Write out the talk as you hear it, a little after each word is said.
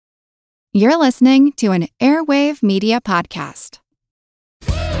You're listening to an Airwave Media Podcast. I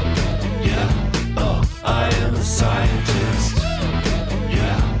am a scientist.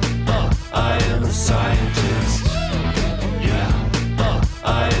 I am a scientist.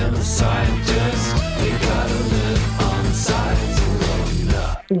 I am a scientist. We gotta live on science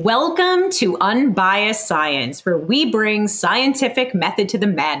alone. Welcome to Unbiased Science, where we bring scientific method to the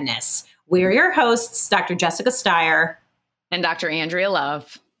madness. We're your hosts, Dr. Jessica Steyer and Dr. Andrea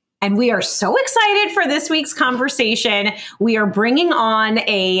Love. And we are so excited for this week's conversation. We are bringing on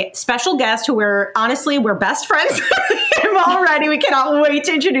a special guest who we're best friends with him already. We cannot wait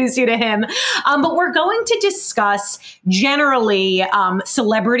to introduce you to him. But we're going to discuss generally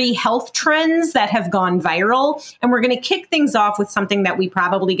celebrity health trends that have gone viral. And we're going to kick things off with something that we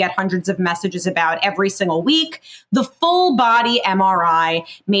probably get hundreds of messages about every single week: the full body MRI,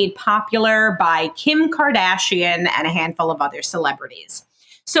 made popular by Kim Kardashian and a handful of other celebrities.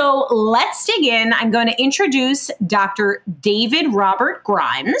 So let's dig in. I'm going to introduce Dr. David Robert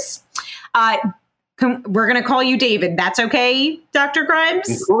Grimes. We're going to call you David. That's okay, Dr.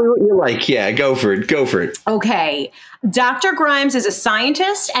 Grimes? Call me what you like. Yeah, go for it. Okay. Dr. Grimes is a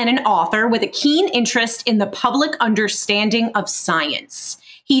scientist and an author with a keen interest in the public understanding of science.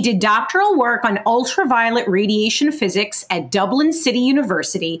 He did doctoral work on ultraviolet radiation physics at Dublin City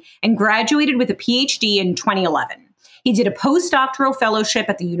University and graduated with a PhD in 2011. He did a postdoctoral fellowship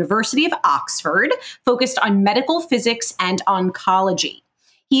at the University of Oxford, focused on medical physics and oncology.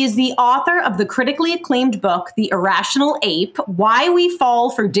 He is the author of the critically acclaimed book, The Irrational Ape: Why We Fall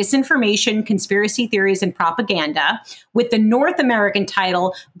for Disinformation, Conspiracy Theories, and Propaganda, with the North American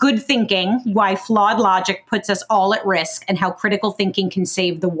title, Good Thinking: Why Flawed Logic Puts Us All at Risk and How Critical Thinking Can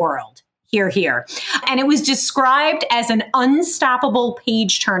Save the World. Hear, hear. And it was described as an unstoppable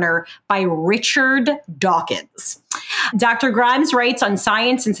page-turner by Richard Dawkins. Dr. Grimes writes on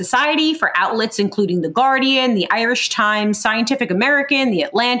science and society for outlets including The Guardian, The Irish Times, Scientific American, The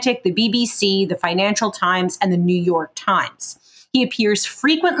Atlantic, the BBC, The Financial Times, and The New York Times. He appears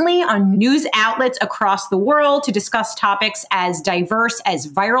frequently on news outlets across the world to discuss topics as diverse as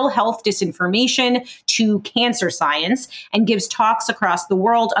viral health disinformation to cancer science, and gives talks across the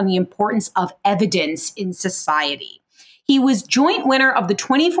world on the importance of evidence in society. He was joint winner of the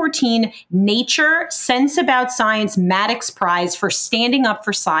 2014 Nature Sense About Science Maddox Prize for standing up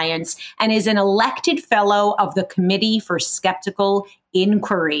for science and is an elected fellow of the Committee for Skeptical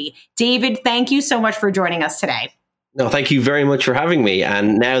Inquiry. David, thank you so much for joining us today. No, thank you very much for having me.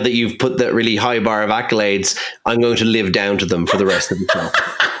 And now that you've put that really high bar of accolades, I'm going to live down to them for the rest of the show.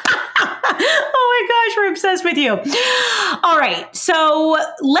 Oh my gosh, we're obsessed with you. All right, so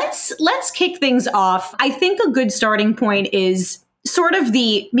let's kick things off. I think a good starting point is sort of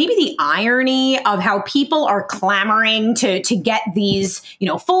maybe the irony of how people are clamoring to get these,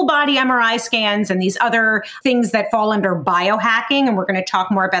 full body MRI scans and these other things that fall under biohacking. And we're going to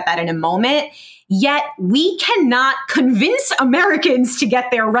talk more about that in a moment. Yet we cannot convince Americans to get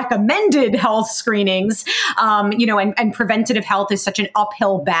their recommended health screenings, and preventative health is such an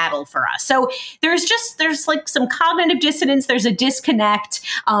uphill battle for us. So there's like some cognitive dissonance. There's a disconnect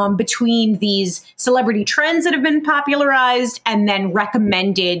between these celebrity trends that have been popularized and then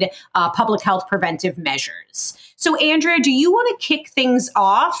recommended public health preventive measures. So Andrea, do you want to kick things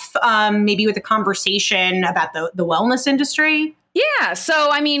off maybe with a conversation about the wellness industry? Yeah.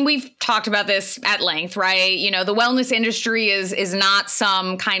 So, we've talked about this at length, right? The wellness industry is not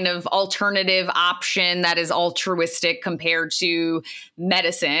some kind of alternative option that is altruistic compared to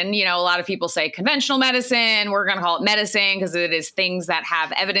medicine. A lot of people say conventional medicine. We're going to call it medicine because it is things that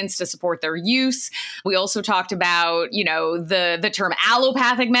have evidence to support their use. We also talked about, the term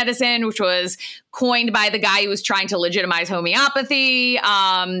allopathic medicine, which was coined by the guy who was trying to legitimize homeopathy.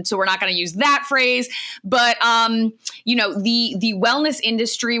 So we're not going to use that phrase. But, the wellness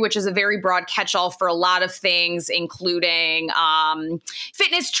industry, which is a very broad catch-all for a lot of things, including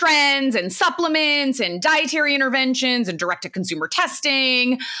fitness trends and supplements and dietary interventions and direct-to-consumer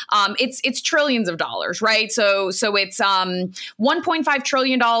testing. It's trillions of dollars, right? So it's $1.5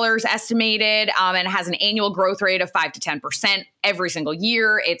 trillion estimated, and has an annual growth rate of 5 to 10% every single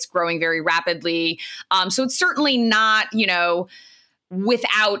year. It's growing very rapidly. So it's certainly not,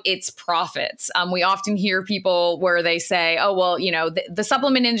 without its profits. We often hear people where they say, oh, well, the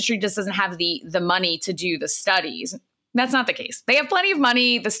supplement industry just doesn't have the money to do the studies. That's not the case. They have plenty of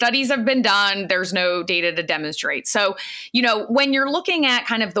money. The studies have been done. There's no data to demonstrate. So, when you're looking at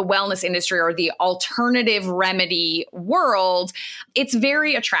kind of the wellness industry or the alternative remedy world, it's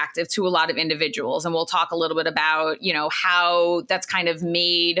very attractive to a lot of individuals. And we'll talk a little bit about, how that's kind of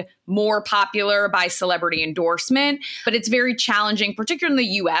made more popular by celebrity endorsement. But it's very challenging, particularly in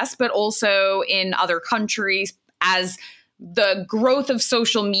the US, but also in other countries, as the growth of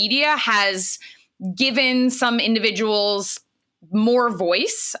social media has given some individuals more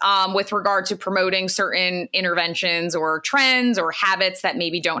voice with regard to promoting certain interventions or trends or habits that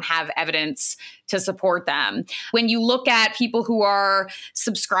maybe don't have evidence to support them. When you look at people who are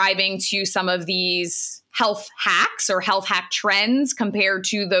subscribing to some of these health hacks or health hack trends compared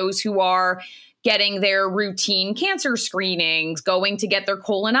to those who are getting their routine cancer screenings, going to get their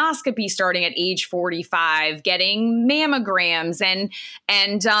colonoscopy starting at age 45, getting mammograms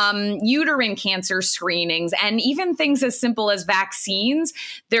and uterine cancer screenings, and even things as simple as vaccines,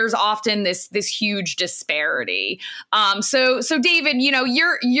 there's often this huge disparity. So David,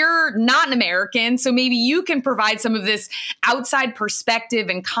 you're not an American, so maybe you can provide some of this outside perspective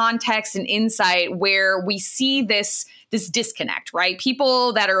and context and insight where we see this disconnect, right?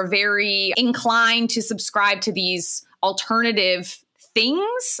 People that are very inclined to subscribe to these alternative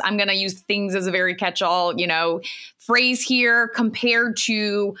things. I'm going to use things as a very catch-all, phrase here compared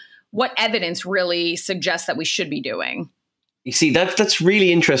to what evidence really suggests that we should be doing. You see, that's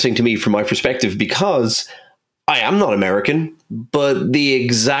really interesting to me from my perspective, because I am not American, but the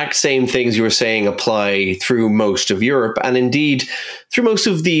exact same things you were saying apply through most of Europe and indeed through most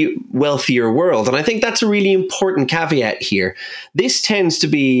of the wealthier world. And I think that's a really important caveat here. This tends to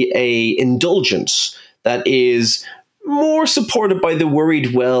be an indulgence that is more supported by the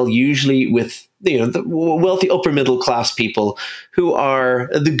worried well, usually with the wealthy upper middle class people who are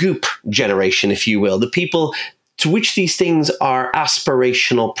the goop generation, if you will, the people to which these things are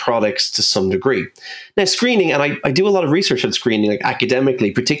aspirational products to some degree. Now, screening, and I do a lot of research on screening, like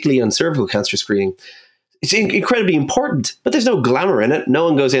academically, particularly on cervical cancer screening, it's incredibly important, but there's no glamour in it. No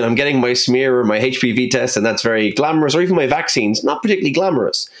one goes in, I'm getting my smear or my HPV test, and that's very glamorous, or even my vaccines, not particularly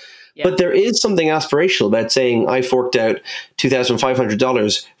glamorous. Yeah. But there is something aspirational about saying I forked out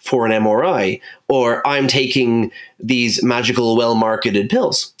 $2,500 for an MRI, or I'm taking these magical, well-marketed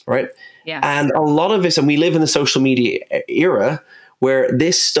pills, right? Yeah. And a lot of this, and we live in the social media era where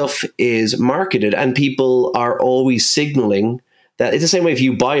this stuff is marketed and people are always signaling that it's the same way if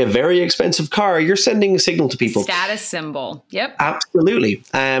you buy a very expensive car, you're sending a signal to people. Status symbol. Yep. Absolutely.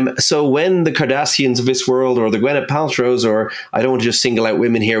 So when the Kardashians of this world or the Gwyneth Paltrows, or I don't want to just single out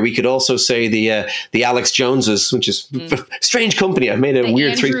women here, we could also say the Alex Joneses, which is strange company. I've made a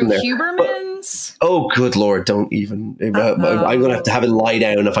weird threesome there. Hubermans? Oh, good Lord. Don't even. I'm going to have it lie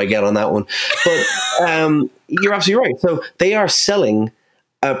down if I get on that one. But you're absolutely right. So they are selling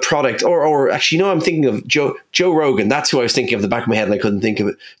a product, or actually, I'm thinking of Joe Rogan. That's who I was thinking of, the back of my head, and I couldn't think of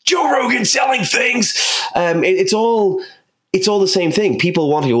it. Joe Rogan selling things. It's all the same thing.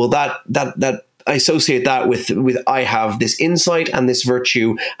 People want to go, well, that I associate that with I have this insight and this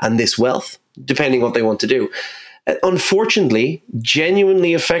virtue and this wealth, depending what they want to do. Unfortunately,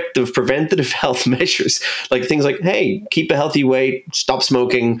 genuinely effective preventative health measures, like things like, hey, keep a healthy weight, stop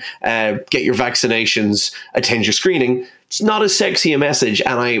smoking, get your vaccinations, attend your screening. It's not as sexy a message,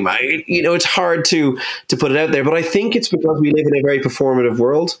 and I it's hard to put it out there. But I think it's because we live in a very performative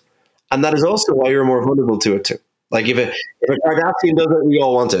world, and that is also why you're more vulnerable to it too. Like if a Kardashian does it, we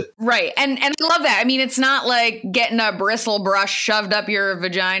all want it. Right. And I love that. I mean, it's not like getting a bristle brush shoved up your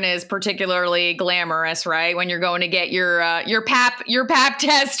vagina is particularly glamorous, right? When you're going to get your pap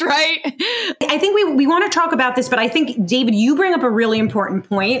test, right? I think we want to talk about this, but I think, David, you bring up a really important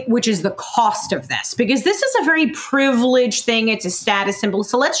point, which is the cost of this, because this is a very privileged thing. It's a status symbol.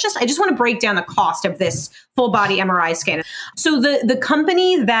 So I just want to break down the cost of this full body MRI scan. So the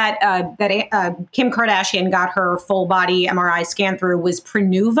company that Kim Kardashian got her full body MRI scan through was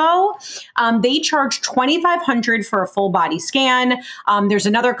Prenuvo. They charge $2,500 for a full body scan. There's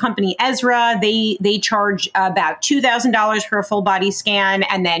another company, Ezra. They charge about $2,000 for a full body scan,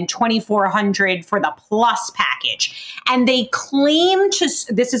 and then $2,400 for the plus package. And they claim to,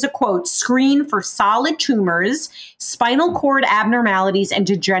 this is a quote, screen for solid tumors, spinal cord abnormalities and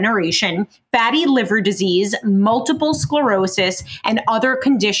degeneration, fatty liver disease, multiple sclerosis, and other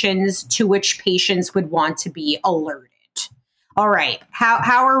conditions to which patients would want to be alerted. All right.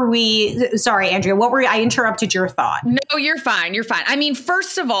 How are we? Sorry, Andrea, I interrupted your thought. No, you're fine. You're fine. I mean,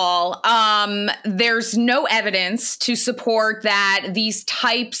 first of all, there's no evidence to support that these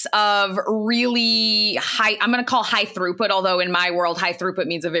types of really high, I'm going to call high throughput, although in my world, high throughput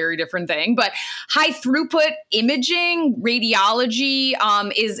means a very different thing, but high throughput imaging, radiology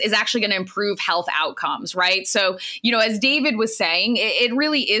is actually going to improve health outcomes, right? So, as David was saying, it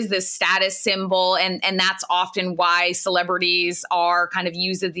really is this status symbol, and that's often why celebrities are kind of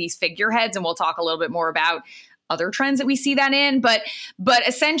used as these figureheads, and we'll talk a little bit more about other trends that we see that in, but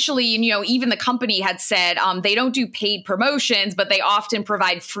essentially, even the company had said they don't do paid promotions, but they often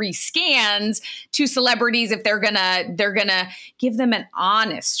provide free scans to celebrities if they're gonna give them an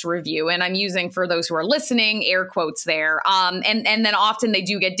honest review. And I'm using, for those who are listening, air quotes there. And then often they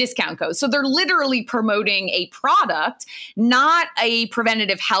do get discount codes. So they're literally promoting a product, not a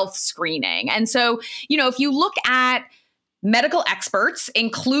preventative health screening. And so, if you look at medical experts,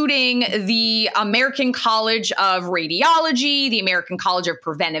 including the American College of Radiology, the American College of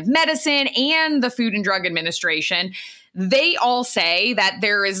Preventive Medicine, and the Food and Drug Administration, they all say that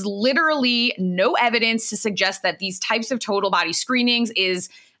there is literally no evidence to suggest that these types of total body screenings is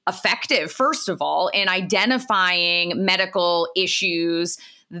effective, first of all, in identifying medical issues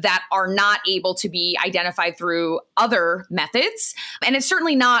that are not able to be identified through other methods. And it's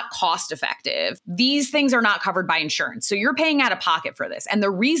certainly not cost effective. These things are not covered by insurance. So you're paying out of pocket for this. And the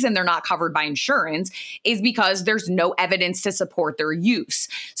reason they're not covered by insurance is because there's no evidence to support their use.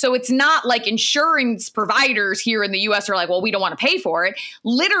 So it's not like insurance providers here in the US are like, well, we don't want to pay for it.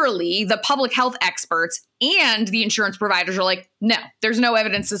 Literally, the public health experts and the insurance providers are like, no, there's no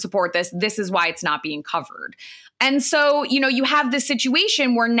evidence to support this. This is why it's not being covered. And so, you have this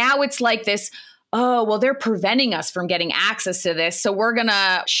situation where now it's like this, oh, well, they're preventing us from getting access to this, so we're going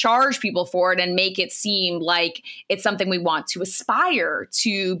to charge people for it and make it seem like it's something we want to aspire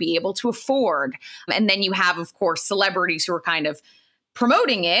to be able to afford. And then you have, of course, celebrities who are kind of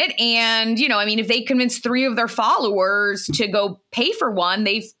promoting it. And, if they convince 3 of their followers to go pay for one,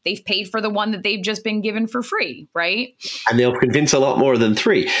 they've paid for the one that they've just been given for free, right? And they'll convince a lot more than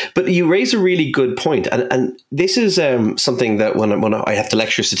 3. But you raise a really good point. And this is something that when I have to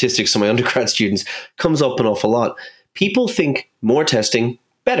lecture statistics to my undergrad students comes up an awful lot. People think more testing,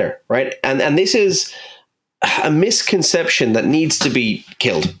 better, right? And this is a misconception that needs to be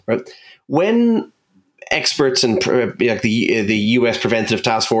killed, right? When experts and like the US Preventative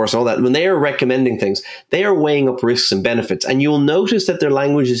Task Force and all that, when they are recommending things, they are weighing up risks and benefits. And you'll notice that their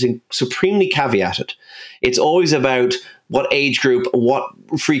language is supremely caveated. It's always about what age group, what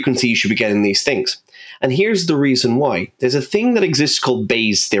frequency you should be getting these things. And here's the reason why. There's a thing that exists called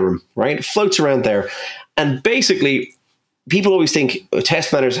Bayes' theorem, right? It floats around there. And basically, people always think a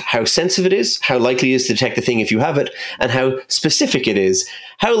test matters how sensitive it is, how likely it is to detect the thing if you have it, and how specific it is.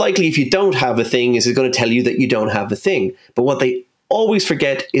 How likely if you don't have a thing is it going to tell you that you don't have the thing. But what they always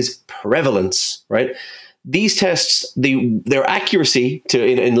forget is prevalence, right? These tests, their accuracy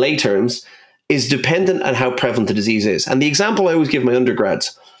in lay terms is dependent on how prevalent the disease is. And the example I always give my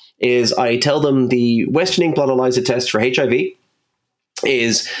undergrads is I tell them the Western ink blot ELISA test for HIV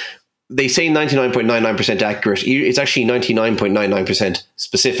is, they say 99.99% accurate. It's actually 99.99%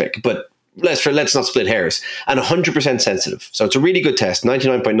 specific, but let's not split hairs. And 100% sensitive. So it's a really good test,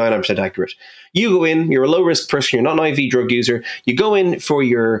 99.99% accurate. You go in, you're a low-risk person, you're not an IV drug user, you go in for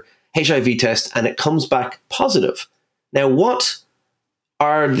your HIV test and it comes back positive. Now, what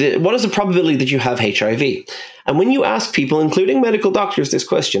is the probability that you have HIV? And when you ask people, including medical doctors, this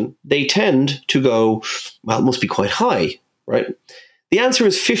question, they tend to go, well, it must be quite high, right? The answer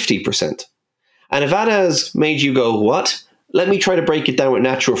is 50%. And if that has made you go, what? Let me try to break it down with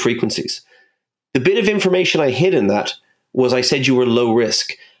natural frequencies. The bit of information I hid in that was I said you were low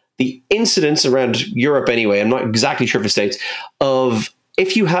risk. The incidence around Europe anyway, I'm not exactly sure if it states, of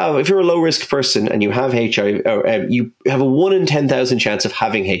if you're a low risk person and you have HIV, you have a 1 in 10,000 chance of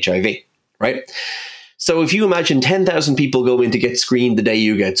having HIV, right? So if you imagine 10,000 people go in to get screened the day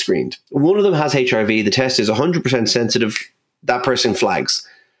you get screened, one of them has HIV, the test is 100% sensitive, that person flags.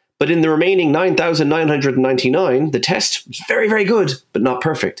 But in the remaining 9,999, the test is very, very good, but not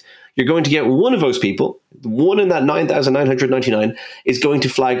perfect. You're going to get one of those people, one in that 9,999, is going to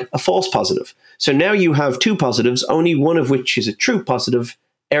flag a false positive. So now you have 2 positives, only one of which is a true positive,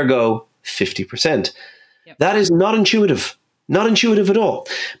 ergo 50%. Yep. That is not intuitive. Not intuitive at all.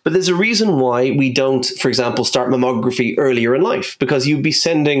 But there's a reason why we don't, for example, start mammography earlier in life, because you'd be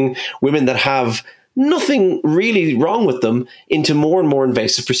sending women that have nothing really wrong with them into more and more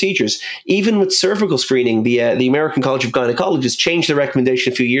invasive procedures. Even with cervical screening, the American College of Gynecologists changed the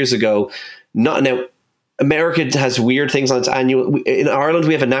recommendation a few years ago. America has weird things on its annual. In Ireland,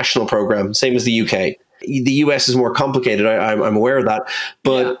 we have a national program, same as the UK. The US is more complicated. I'm aware of that,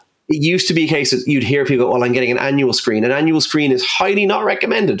 but it used to be a case that you'd hear people, well, I'm getting an annual screen. An annual screen is highly not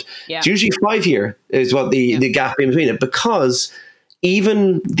recommended. Yeah. It's usually 5 year is what the gap in between it, because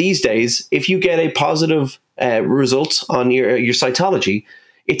even these days, if you get a positive result on your cytology,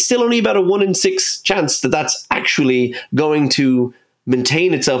 it's still only about a 1 in 6 chance that that's actually going to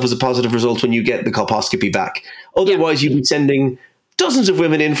maintain itself as a positive result when you get the colposcopy back. Otherwise, you'd be sending dozens of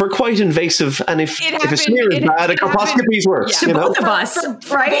women in for quite invasive, and if a smear is bad, a colposcopy is worse. To both of us,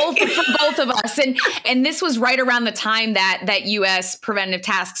 right? For both of us. And this was right around the time that U.S. Preventive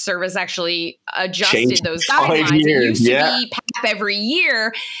Task Service actually adjusted Changed those guidelines. years. It used to be PAP every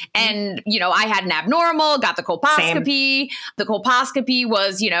year. And, I had an abnormal, got the colposcopy. Same. The colposcopy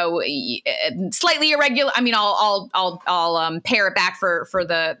was, slightly irregular. I mean, I'll pare it back for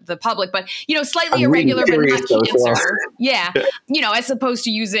the public, but, slightly irregular, but not cancer. Yeah. As opposed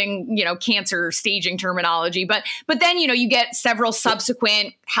to using, cancer staging terminology. But then, you get several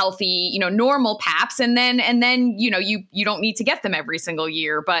subsequent healthy, normal PAPs, and then you don't need to get them every single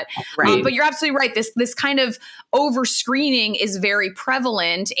year. But you're absolutely right. This kind of over screening is very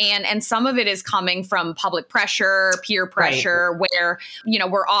prevalent, and some of it is coming from public pressure, peer pressure, where,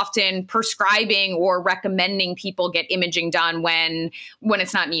 we're often prescribing or recommending people get imaging done when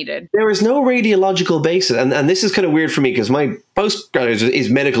it's not needed. There is no radiological basis. And this is kind of weird for me because my postgraduate is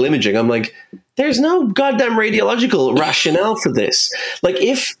medical imaging. I'm like, there's no goddamn radiological rationale for this. Like,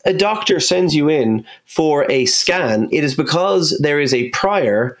 if a doctor sends you in for a scan, it is because there is a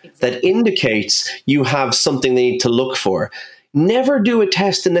prior that indicates you have something they need to look for. Never do a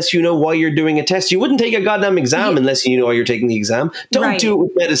test unless you know why you're doing a test. You wouldn't take a goddamn exam unless you know why you're taking the exam. Don't do it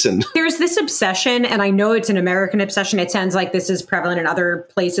with medicine. There's this obsession, and I know it's an American obsession. It sounds like this is prevalent in other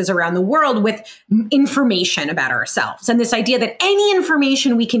places around the world, with information about ourselves. And this idea that any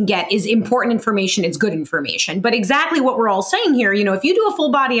information we can get is important information, it's good information. But exactly what we're all saying here, if you do a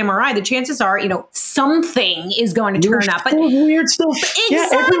full body MRI, the chances are, something is going to turn up. But weird stuff.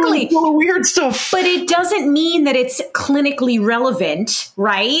 Exactly. Full of weird stuff. But it doesn't mean that it's clinically relevant,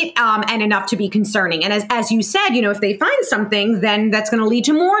 right? And enough to be concerning. And as you said, if they find something, then that's going to lead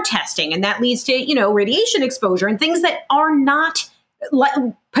to more testing, and that leads to, radiation exposure and things that are not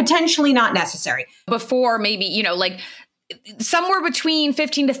potentially not necessary. Before, maybe, somewhere between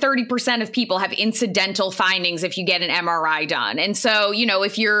 15 to 30% of people have incidental findings if you get an MRI done. And so,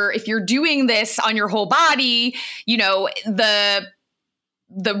 if you're doing this on your whole body,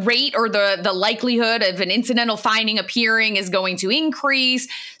 the rate or the likelihood of an incidental finding appearing is going to increase.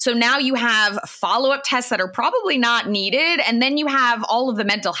 So now you have follow-up tests that are probably not needed. And then you have all of the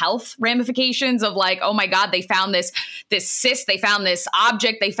mental health ramifications of like, oh my God, they found this cyst, they found this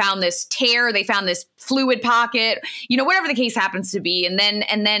object, they found this tear, they found this fluid pocket, whatever the case happens to be. And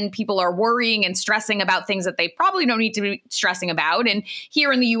then people are worrying and stressing about things that they probably don't need to be stressing about. And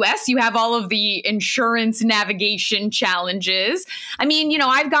here in the US, you have all of the insurance navigation challenges. I mean,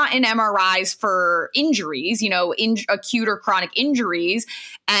 I've gotten MRIs for injuries, acute or chronic injuries,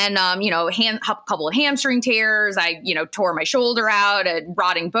 and, a couple of hamstring tears. I, tore my shoulder out, a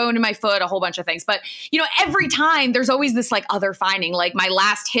rotting bone in my foot, a whole bunch of things. But, every time there's always this like other finding, like my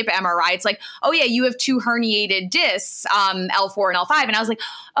last hip MRI, it's like, oh yeah, you have 2 herniated discs, L4 and L5. And I was like,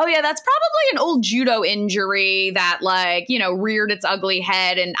 oh yeah, that's probably an old judo injury that reared its ugly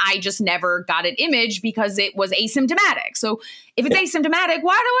head. And I just never got it imaged because it was asymptomatic. So if it's asymptomatic,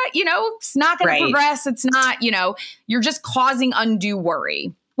 why do I, it's not going to progress. It's not, you're just causing undue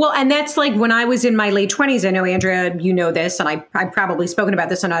worry. Well, and that's like when I was in my late 20s, I know, Andrea, you know this, and I've probably spoken about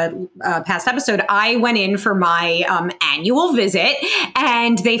this on a past episode. I went in for my annual visit,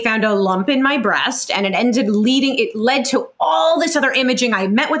 and they found a lump in my breast, and it led to all this other imaging. I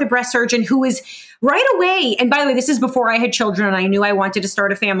met with a breast surgeon who was right away, and by the way, this is before I had children and I knew I wanted to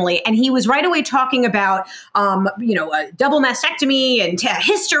start a family. And he was right away talking about, a double mastectomy and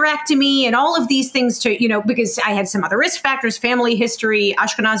hysterectomy and all of these things because I had some other risk factors, family history,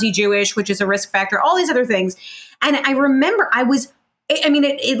 Ashkenazi Jewish, which is a risk factor, all these other things. And I remember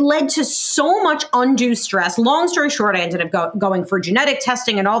it led to so much undue stress. Long story short, I ended up going for genetic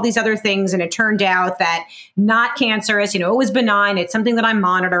testing and all these other things. And it turned out that not cancerous, it was benign. It's something that I'm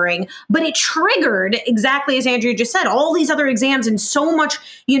monitoring, but it triggered, exactly as Andrea just said, all these other exams, and so much,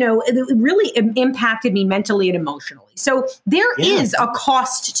 it really impacted me mentally and emotionally. So there is a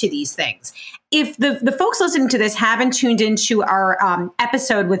cost to these things. If the folks listening to this haven't tuned into our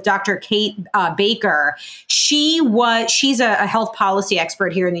episode with Dr. Kate Baker, she's a health policy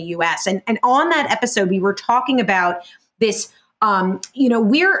expert here in the U.S. And on that episode, we were talking about this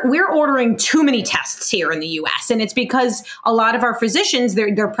we're ordering too many tests here in the U.S. And it's because a lot of our physicians,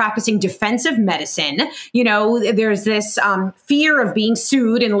 they're practicing defensive medicine. There's this fear of being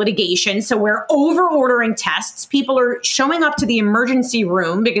sued in litigation. So we're over ordering tests. People are showing up to the emergency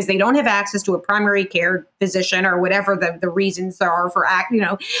room because they don't have access to a primary care physician or whatever the reasons there are for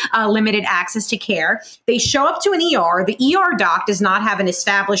limited access to care. They show up to an ER. The ER doc does not have an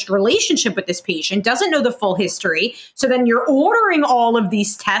established relationship with this patient, doesn't know the full history. So then you're ordering all of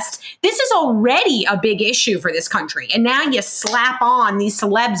these tests. This is already a big issue for this country. And now you slap on these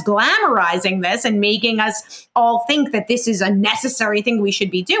celebs glamorizing this and making us all think that this is a necessary thing we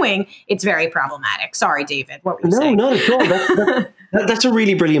should be doing. It's very problematic. Sorry, David. What were you saying? No, not at all. That's a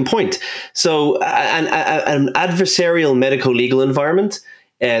really brilliant point. So an adversarial medical legal environment,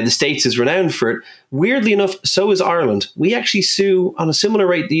 the States is renowned for it. Weirdly enough, so is Ireland. We actually sue on a similar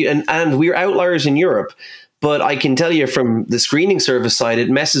rate, and we're outliers in Europe. But I can tell you from the screening service side, it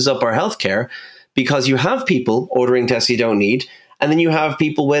messes up our healthcare because you have people ordering tests you don't need. And then you have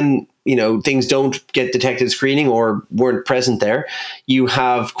people when, things don't get detected at screening or weren't present there, you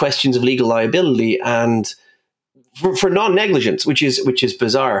have questions of legal liability and for non-negligence, which is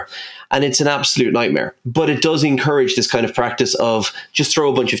bizarre. And it's an absolute nightmare. But it does encourage this kind of practice of just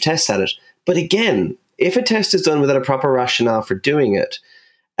throw a bunch of tests at it. But again, if a test is done without a proper rationale for doing it,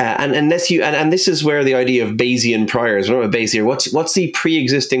 and unless you, and this is where the idea of Bayesian priors, Bayesian, what's the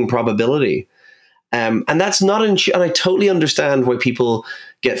pre-existing probability? And that's not, and I totally understand why people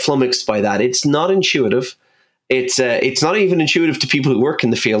get flummoxed by that. It's not intuitive. It's not even intuitive to people who work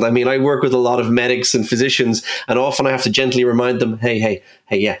in the field. I mean, I work with a lot of medics and physicians, and often I have to gently remind them, hey,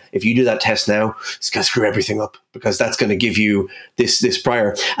 yeah, if you do that test now, it's going to screw everything up because that's going to give you this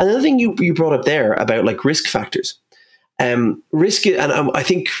prior. Another thing you brought up there about like risk factors. Risk, and I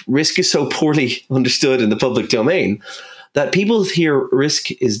think risk is so poorly understood in the public domain that people hear risk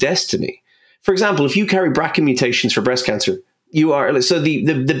is destiny. For example, if you carry BRCA mutations for breast cancer, you are, so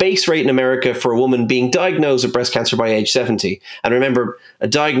the base rate in America for a woman being diagnosed with breast cancer by age 70, and remember, a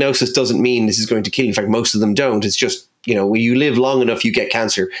diagnosis doesn't mean this is going to kill you. In fact, most of them don't. It's just, when you live long enough, you get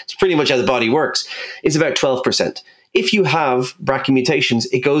cancer. It's pretty much how the body works. It's about 12%. If you have BRCA mutations,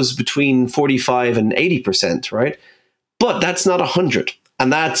 it goes between 45 and 80%, right? But that's not 100.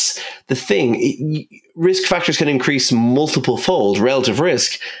 And that's the thing. Risk factors can increase multiple fold relative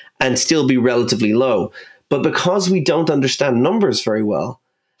risk and still be relatively low. But because we don't understand numbers very well,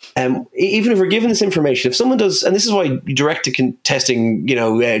 even if we're given this information, if someone does, and this is why direct testing,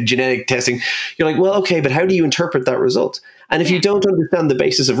 genetic testing, you're like, well, okay, but how do you interpret that result? And if you don't understand the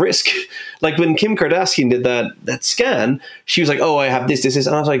basis of risk, like when Kim Kardashian did that scan, she was like, oh, I have this.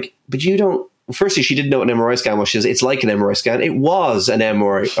 And I was like, but you don't. Firstly, she didn't know what an MRI scan was. She says it's like an MRI scan. It was an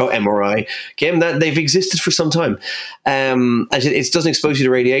MRI. Kim, that they've existed for some time. And it doesn't expose you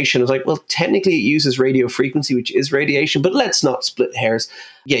to radiation. I was like, well, technically it uses radio frequency, which is radiation, but let's not split hairs.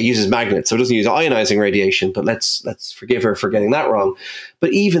 Yeah, it uses magnets, so it doesn't use ionizing radiation, but let's forgive her for getting that wrong.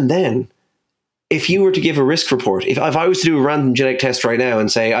 But even then, if you were to give a risk report, if I was to do a random genetic test right now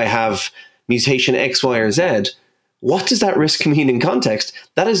and say I have mutation X, Y, or Z, what does that risk mean in context?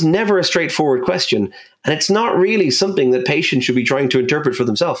 That is never a straightforward question. And it's not really something that patients should be trying to interpret for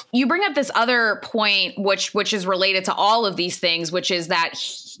themselves. You bring up this other point, which is related to all of these things, which is that,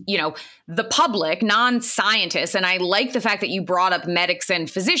 the public, non-scientists, and I like the fact that you brought up medics and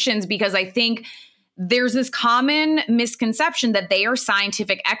physicians, because I think there's this common misconception that they are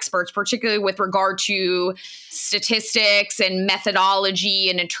scientific experts, particularly with regard to statistics and methodology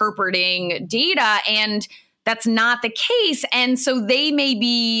and interpreting data. And that's not the case. And so they may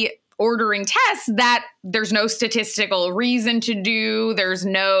be ordering tests that there's no statistical reason to do. There's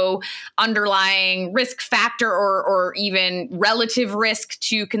no underlying risk factor or even relative risk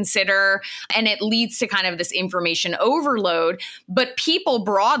to consider. And it leads to kind of this information overload. But people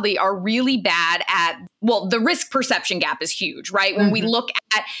broadly are really bad at, the risk perception gap is huge, right? When we look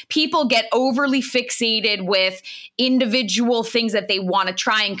at people get overly fixated with individual things that they want to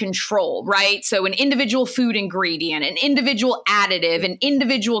try and control, right? So an individual food ingredient, an individual additive, an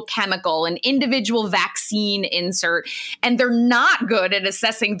individual chemical, an individual vaccine insert, and they're not good at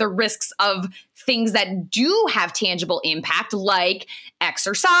assessing the risks of things that do have tangible impact, like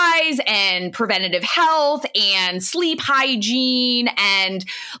exercise and preventative health and sleep hygiene and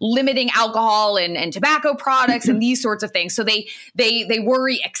limiting alcohol and tobacco products and these sorts of things. So they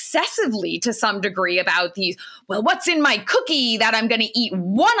worry excessively to some degree about these, what's in my cookie that I'm going to eat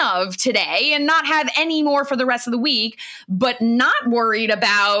one of today and not have any more for the rest of the week, but not worried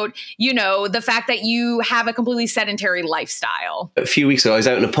about, the fact that you have a completely sedentary lifestyle. A few weeks ago, I was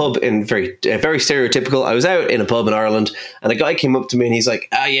out in a pub in very stereotypical. I was out in a pub in Ireland and a guy came up to me and he's like,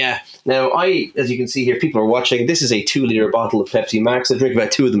 yeah. Now, as you can see here, people are watching. This is a 2-liter bottle of Pepsi Max. I drink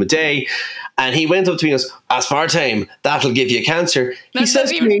about 2 of them a day. And he went up to me and goes, aspartame, that'll give you cancer. He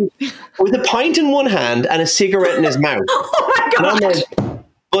says to me, with a pint in one hand and a cigarette in his mouth. Oh my God. And I'm like,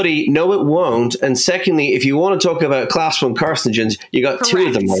 buddy, no, it won't. And secondly, if you want to talk about class 1 carcinogens, you got 2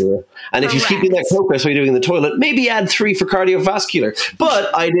 of them over. And if you keep that focus while you're doing the toilet, maybe add 3 for cardiovascular.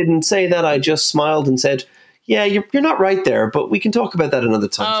 But I didn't say that. I just smiled and said, yeah, you're not right there, but we can talk about that another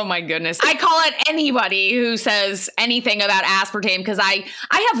time. Oh, my goodness. I call it anybody who says anything about aspartame because I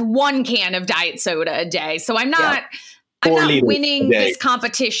have 1 can of diet soda a day. So I'm not... I'm not winning this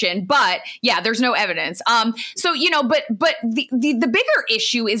competition, but yeah, there's no evidence. So, but the bigger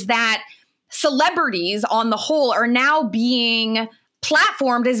issue is that celebrities on the whole are now being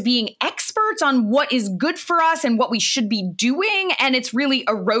platformed as being experts on what is good for us and what we should be doing. And it's really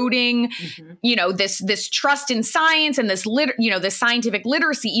eroding, this trust in science and this scientific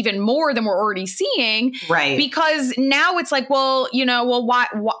literacy even more than we're already seeing. Right. Because now it's like, why,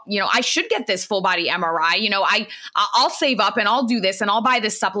 I should get this full body MRI. I'll save up and I'll do this and I'll buy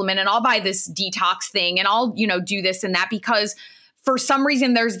this supplement and I'll buy this detox thing and I'll, do this and that because for some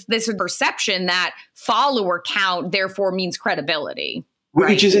reason, there's this perception that follower count therefore means credibility,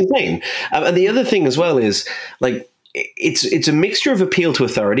 which is insane. And the other thing as well is like it's a mixture of appeal to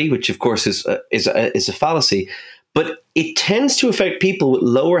authority, which of course is a fallacy, but it tends to affect people with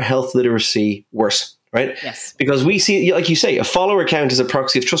lower health literacy worse, right? Yes, because we see, like you say, a follower count is a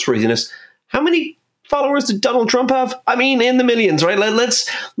proxy of trustworthiness. How many followers did Donald Trump have? I mean, in the millions, right?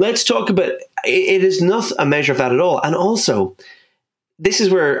 Let's talk about it. Is not a measure of that at all, and also. This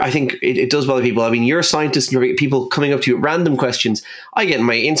is where I think it does bother people. I mean, you're a scientist and you're people coming up to you with random questions. I get in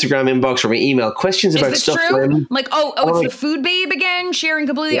my Instagram inbox or my email questions about stuff. Is this true? Like, it's the food babe again, sharing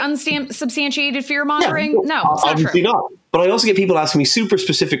completely unsubstantiated fear mongering? Yeah, no, it's obviously not. But I also get people asking me super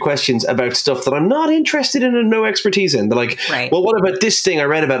specific questions about stuff that I'm not interested in and no expertise in. They're like, well, what about this thing I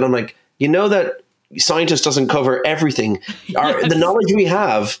read about? And I'm like, that scientist doesn't cover everything. The knowledge we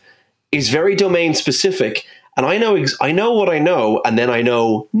have is very domain specific. And I know what I know, and then I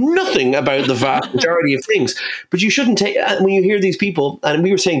know nothing about the vast majority of things. But you shouldn't take, when you hear these people, and we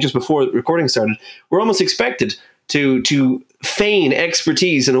were saying just before the recording started, we're almost expected to feign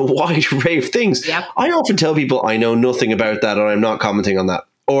expertise in a wide array of things. Yep. I often tell people I know nothing about that, and I'm not commenting on that.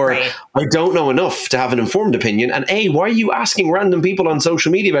 Or I don't know enough to have an informed opinion. And why are you asking random people on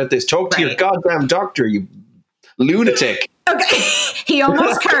social media about this? Talk to your goddamn doctor, you lunatic. Okay, he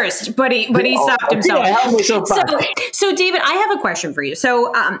almost cursed, but he stopped himself. So, David, I have a question for you.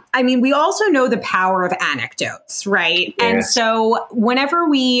 So, we also know the power of anecdotes, right? Yeah. And so, whenever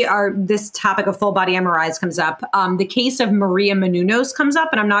this topic of full body MRIs comes up, the case of Maria Menounos comes up,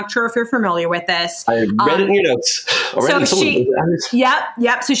 and I'm not sure if you're familiar with this. I read it in your notes.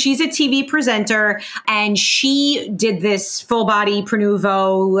 Yep. So she's a TV presenter, and she did this full body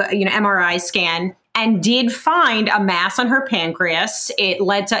Prenuvo, MRI scan. And did find a mass on her pancreas. It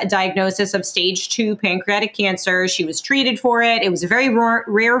led to a diagnosis of stage 2 pancreatic cancer. She was treated for it. It was a very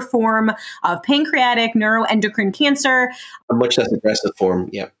rare form of pancreatic neuroendocrine cancer. A much less aggressive form,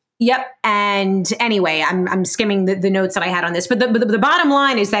 yeah. Yep. And anyway, I'm skimming the notes that I had on this. But the bottom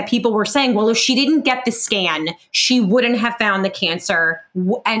line is that people were saying, well, if she didn't get the scan, she wouldn't have found the cancer.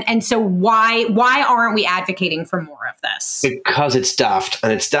 And so why aren't we advocating for more of this? Because it's daft.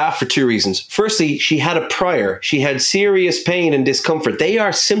 And it's daft for 2 reasons. Firstly, she had a prior. She had serious pain and discomfort. They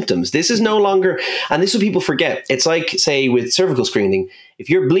are symptoms. This is no longer, and this is what people forget. It's like, say, with cervical screening. If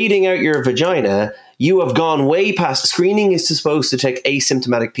you're bleeding out your vagina, you have gone way past. Screening is supposed to take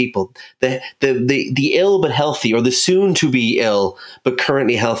asymptomatic people, the ill but healthy, or the soon to be ill but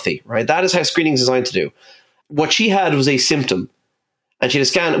currently healthy, right? That is how screening is designed to do. What she had was a symptom, and she had a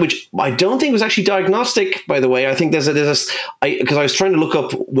scan, which I don't think was actually diagnostic, by the way. I think because I was trying to look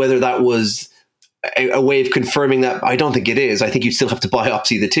up whether that was a way of confirming that. I don't think it is. I think you still have to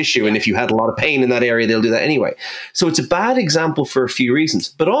biopsy the tissue, and if you had a lot of pain in that area, they'll do that anyway. So it's a bad example for a few reasons,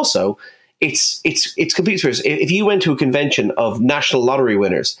 but also it's complete space. If you went to a convention of national lottery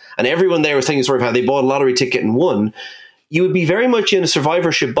winners and everyone there was telling a story of how they bought a lottery ticket and won, you would be very much in a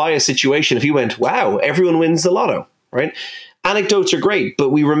survivorship bias situation if you went, wow, everyone wins the lotto, right? Anecdotes are great, but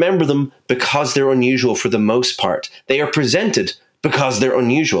we remember them because they're unusual for the most part. They are presented because they're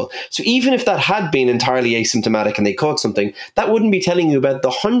unusual. So even if that had been entirely asymptomatic and they caught something, that wouldn't be telling you about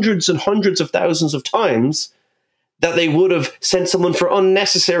the hundreds and hundreds of thousands of times that they would have sent someone for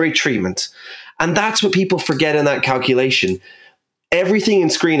unnecessary treatment. And that's what people forget in that calculation. Everything in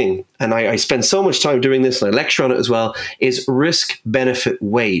screening, and I spend so much time doing this and I lecture on it as well, is risk-benefit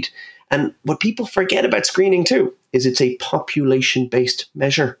weighed. And what people forget about screening too is it's a population-based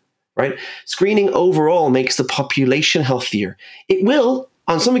measure, right? Screening overall makes the population healthier. It will,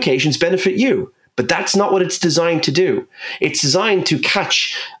 on some occasions, benefit you, but that's not what it's designed to do. It's designed to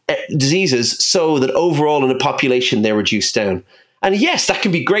catch diseases so that overall in a population they're reduced down. And yes, that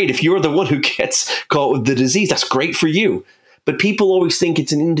can be great if you're the one who gets caught with the disease. That's great for you. But people always think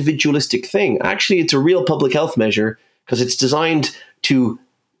it's an individualistic thing. Actually, it's a real public health measure because it's designed to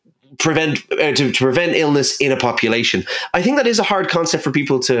prevent illness in a population. I think that is a hard concept for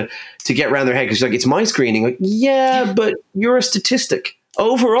people to get around their head because like, it's my screening. Like, yeah, but you're a statistic.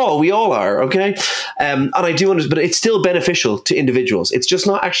 Overall, we all are, okay? And I do understand, but it's still beneficial to individuals. It's just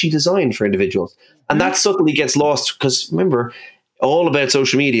not actually designed for individuals. And that subtly gets lost because, remember, all about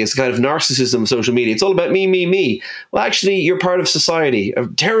social media. It's the kind of narcissism of social media. It's all about me, me, me. Well, actually, you're part of society.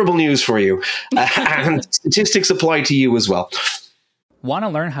 Terrible news for you. And statistics apply to you as well. Want to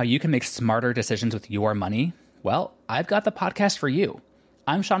learn how you can make smarter decisions with your money? Well, I've got the podcast for you.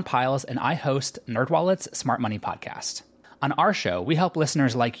 I'm Sean Piles, and I host NerdWallet's Smart Money Podcast. On our show, we help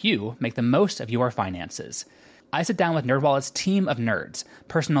listeners like you make the most of your finances. I sit down with NerdWallet's team of nerds,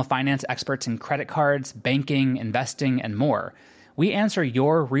 personal finance experts in credit cards, banking, investing, and more. We answer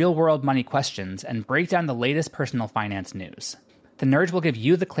your real-world money questions and break down the latest personal finance news. The nerds will give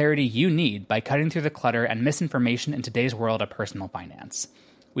you the clarity you need by cutting through the clutter and misinformation in today's world of personal finance.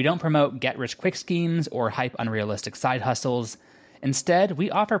 We don't promote get-rich-quick schemes or hype unrealistic side hustles. Instead,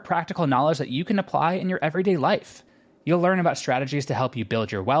 we offer practical knowledge that you can apply in your everyday life. You'll learn about strategies to help you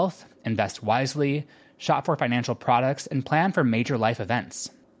build your wealth, invest wisely, shop for financial products, and plan for major life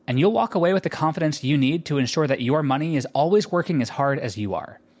events. And you'll walk away with the confidence you need to ensure that your money is always working as hard as you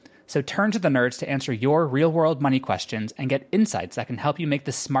are. So turn to the nerds to answer your real-world money questions and get insights that can help you make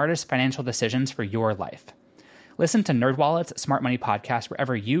the smartest financial decisions for your life. Listen to NerdWallet's Smart Money Podcast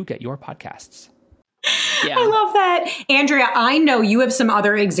wherever you get your podcasts. Yeah. I love that. Andrea, I know you have some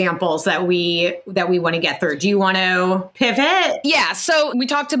other examples that we want to get through. Do you want to pivot? Yeah. So we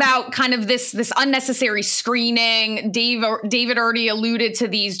talked about kind of this unnecessary screening. David already alluded to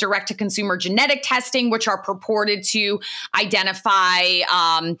these direct-to-consumer genetic testing, which are purported to identify.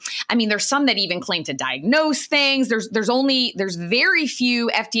 There's some that even claim to diagnose things. There's very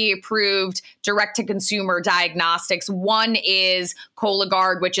few FDA-approved direct-to-consumer diagnostics. One is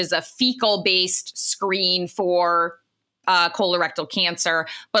Cologuard, which is a fecal-based screen for colorectal cancer.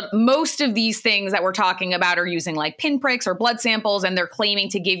 But most of these things that we're talking about are using like pinpricks or blood samples, and they're claiming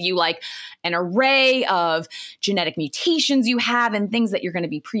to give you like an array of genetic mutations you have and things that you're going to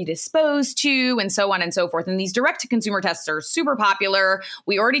be predisposed to and so on and so forth. And these direct-to-consumer tests are super popular.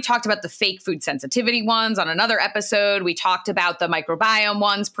 We already talked about the fake food sensitivity ones on another episode. We talked about the microbiome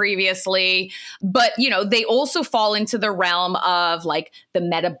ones previously. But, they also fall into the realm of like the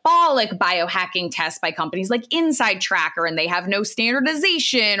metabolic biohacking tests by companies like Inside Tracker, and they have no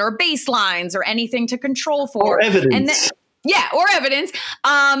standardization or baselines or anything to control for. Or evidence. And or evidence.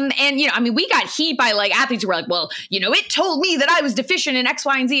 We got heat by like athletes who were like, well, it told me that I was deficient in X,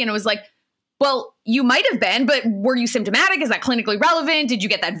 Y, and Z. And it was like, well, you might have been, but were you symptomatic? Is that clinically relevant? Did you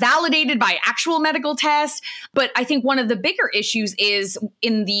get that validated by actual medical tests? But I think one of the bigger issues is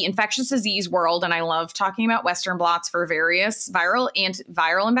in the infectious disease world, and I love talking about Western blots for various viral and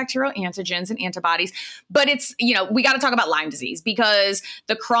bacterial antigens and antibodies. But it's, we got to talk about Lyme disease because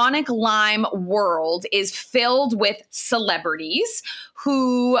the chronic Lyme world is filled with celebrities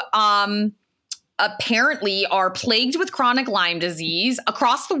who, apparently are plagued with chronic Lyme disease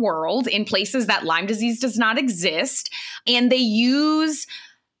across the world in places that Lyme disease does not exist. And they use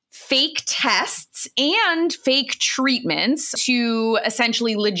fake tests and fake treatments to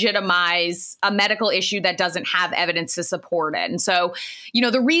essentially legitimize a medical issue that doesn't have evidence to support it. And so,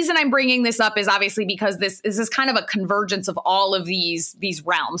 the reason I'm bringing this up is obviously because this is kind of a convergence of all of these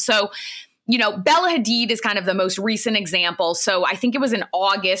realms. So, Bella Hadid is kind of the most recent example. So I think it was in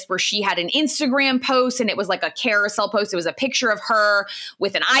August where she had an Instagram post and it was like a carousel post. It was a picture of her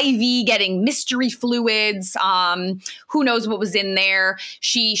with an IV getting mystery fluids. Who knows what was in there?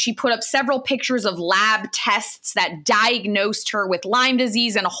 She put up several pictures of lab tests that diagnosed her with Lyme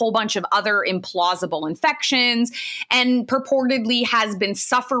disease and a whole bunch of other implausible infections, and purportedly has been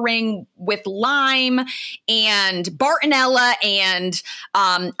suffering with Lyme and Bartonella and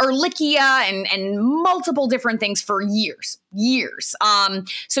Ehrlichia and multiple different things for years. years.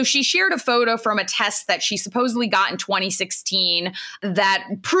 So she shared a photo from a test that she supposedly got in 2016 that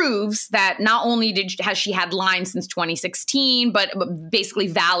proves that not only has she had Lyme since 2016, but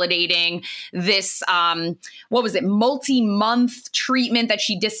basically validating this, multi-month treatment that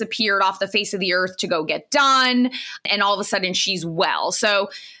she disappeared off the face of the earth to go get done. And all of a sudden she's well. So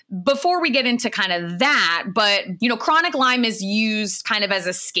before we get into kind of that, but, chronic Lyme is used kind of as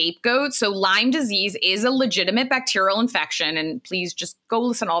a scapegoat. So Lyme disease is a legitimate bacterial infection, and please just go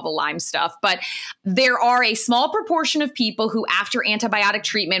listen to all the Lyme stuff. But there are a small proportion of people who, after antibiotic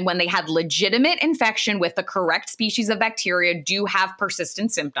treatment, when they had legitimate infection with the correct species of bacteria, do have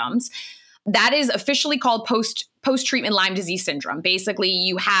persistent symptoms. That is officially called post-treatment Lyme disease syndrome. Basically,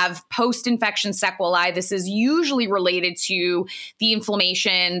 you have post-infection sequelae. This is usually related to the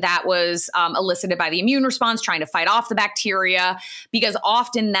inflammation that was elicited by the immune response trying to fight off the bacteria, because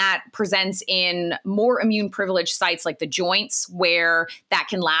often that presents in more immune-privileged sites like the joints, where that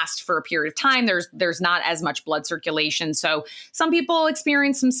can last for a period of time. There's not as much blood circulation. So some people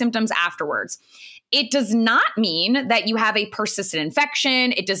experience some symptoms afterwards. It does not mean that you have a persistent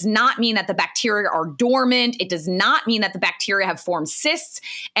infection. It does not mean that the bacteria are dormant. It does not mean that the bacteria have formed cysts.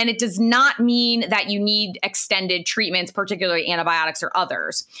 And it does not mean that you need extended treatments, particularly antibiotics or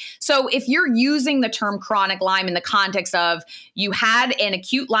others. So if you're using the term chronic Lyme in the context of you had an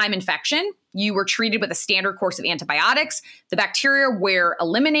acute Lyme infection, you were treated with a standard course of antibiotics, the bacteria were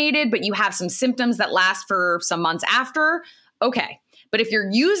eliminated, but you have some symptoms that last for some months after, okay. But if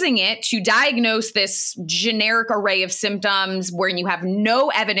you're using it to diagnose this generic array of symptoms where you have no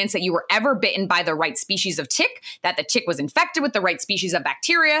evidence that you were ever bitten by the right species of tick, that the tick was infected with the right species of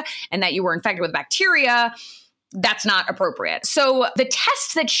bacteria, and that you were infected with bacteria, that's not appropriate. So the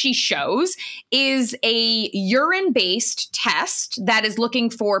test that she shows is a urine-based test that is looking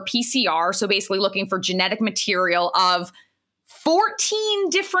for PCR, so basically looking for genetic material of 14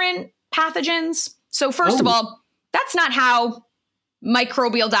 different pathogens. So first of all, that's not how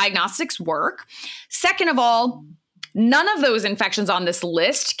microbial diagnostics work. Second of all, none of those infections on this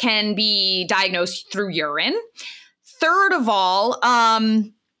list can be diagnosed through urine. Third of all,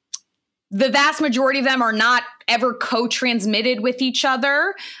 the vast majority of them are not ever co-transmitted with each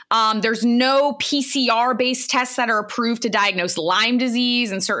other. There's no PCR-based tests that are approved to diagnose Lyme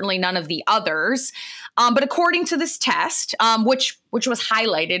disease, and certainly none of the others. But according to this test, which was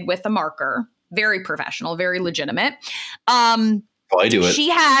highlighted with a marker, very professional, very legitimate, I do it. she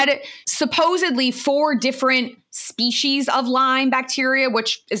had supposedly 4 different species of Lyme bacteria,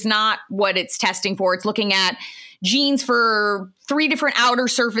 which is not what it's testing for. It's looking at genes for 3 different outer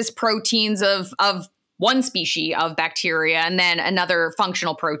surface proteins of one species of bacteria, and then another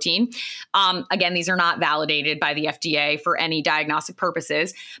functional protein. Again, these are not validated by the FDA for any diagnostic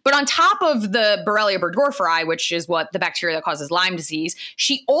purposes. But on top of the Borrelia burgdorferi, which is what the bacteria that causes Lyme disease,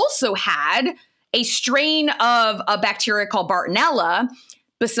 she also had a strain of a bacteria called Bartonella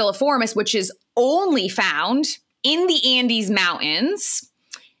bacilliformis, which is only found in the Andes Mountains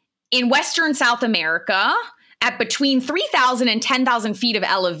in Western South America at between 3,000 and 10,000 feet of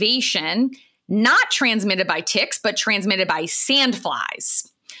elevation, not transmitted by ticks, but transmitted by sandflies.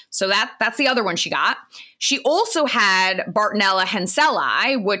 So that's the other one she got. She also had Bartonella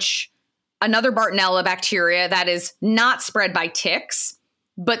henselae, which another Bartonella bacteria that is not spread by ticks,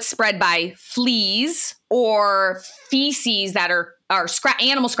 but spread by fleas or feces that are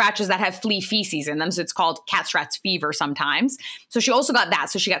animal scratches that have flea feces in them. So it's called cat scratch fever sometimes. So she also got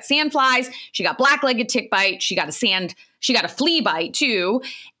that. So she got sandflies, she got black-legged tick bite, she got a flea bite too.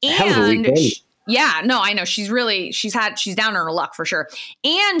 And yeah, no, I know. She's down on her luck for sure.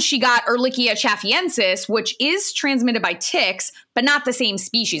 And she got Ehrlichia chaffiensis, which is transmitted by ticks, but not the same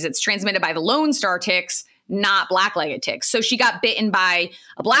species. It's transmitted by the Lone Star ticks, not black-legged ticks. So she got bitten by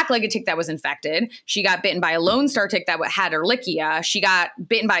a black-legged tick that was infected. She got bitten by a Lone Star tick that had Ehrlichia. She got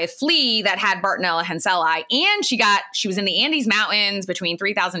bitten by a flea that had Bartonella henselae. And she was in the Andes Mountains between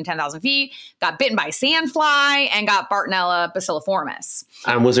 3,000 and 10,000 feet, got bitten by a sandfly, and got Bartonella bacilliformis.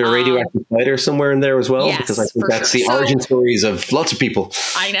 And was there a radioactive spider somewhere in there as well? Yes, because I think that's sure. the origin stories of lots of people.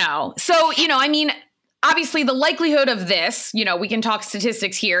 I know. So, obviously, the likelihood of this, we can talk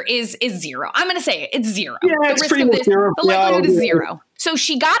statistics here, is 0. I'm going to say it's 0. Yeah, it's pretty much 0. The likelihood is 0. So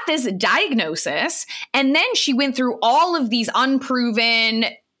she got this diagnosis, and then she went through all of these unproven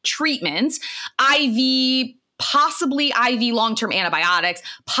treatments, possibly IV long-term antibiotics,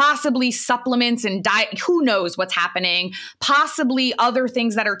 possibly supplements and diet. Who knows what's happening? Possibly other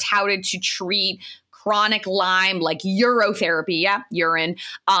things that are touted to treat chronic Lyme, like urotherapy, urine,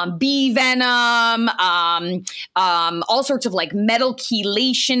 bee venom, all sorts of like metal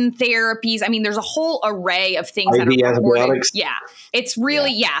chelation therapies. I mean, there's a whole array of things that IV are reported. antibiotics. Yeah, it's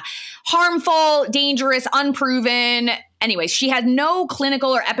really, harmful, dangerous, unproven. Anyways, she had no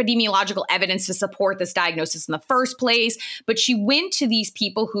clinical or epidemiological evidence to support this diagnosis in the first place, but she went to these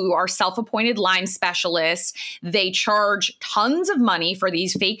people who are self-appointed Lyme specialists. They charge tons of money for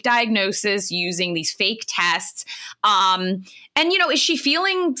these fake diagnoses using these fake tests. And, is she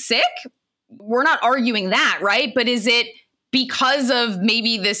feeling sick? We're not arguing that, right? But is it because of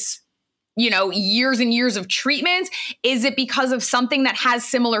maybe this years and years of treatments? Is it because of something that has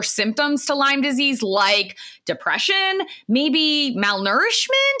similar symptoms to Lyme disease, like depression, maybe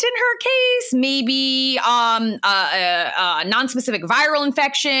malnourishment in her case, maybe a non-specific viral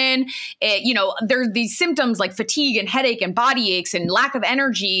infection? There are these symptoms like fatigue and headache and body aches and lack of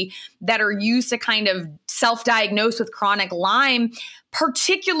energy that are used to kind of self-diagnose with chronic Lyme.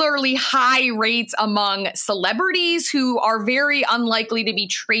 Particularly high rates among celebrities who are very unlikely to be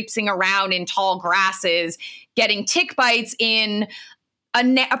traipsing around in tall grasses, getting tick bites in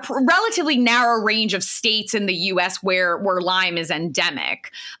a relatively narrow range of states in the US where Lyme is endemic.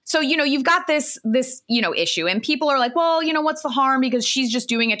 So, you've got this issue, and people are like, well, what's the harm, because she's just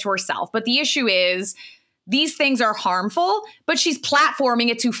doing it to herself. But the issue is, these things are harmful, but she's platforming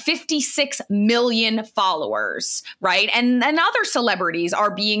it to 56 million followers, right? And other celebrities are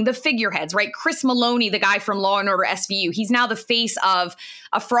being the figureheads, right? Chris Maloney, the guy from Law & Order SVU, he's now the face of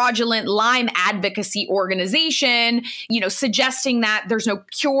a fraudulent Lyme advocacy organization, suggesting that there's no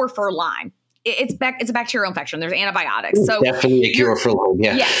cure for Lyme. It's a bacterial infection. There's antibiotics. So definitely a cure for Lyme.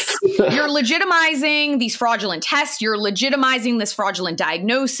 Yeah. Yes. You're legitimizing these fraudulent tests. You're legitimizing this fraudulent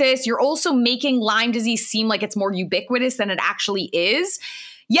diagnosis. You're also making Lyme disease seem like it's more ubiquitous than it actually is.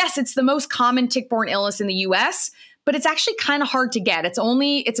 Yes, it's the most common tick-borne illness in the US, but it's actually kind of hard to get. It's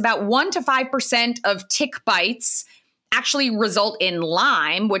about 1 to 5% of tick bites actually result in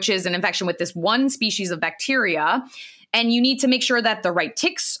Lyme, which is an infection with this one species of bacteria. And you need to make sure that the right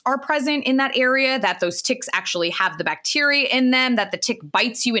ticks are present in that area, that those ticks actually have the bacteria in them, that the tick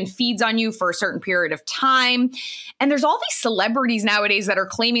bites you and feeds on you for a certain period of time. And there's all these celebrities nowadays that are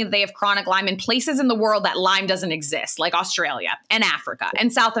claiming that they have chronic Lyme in places in the world that Lyme doesn't exist, like Australia and Africa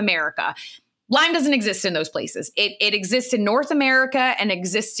and South America. Lyme doesn't exist in those places. It exists in North America and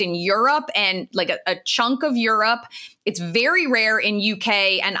exists in Europe and like a chunk of Europe. It's very rare in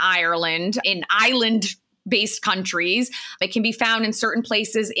UK and Ireland, in island-based countries. It can be found in certain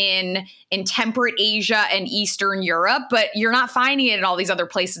places in temperate Asia and Eastern Europe, but you're not finding it in all these other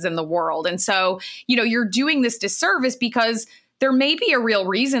places in the world. And so, you're doing this disservice because there may be a real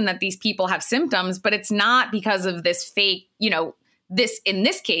reason that these people have symptoms, but it's not because of this fake, in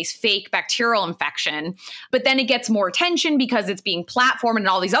this case, fake bacterial infection. But then it gets more attention because it's being platformed and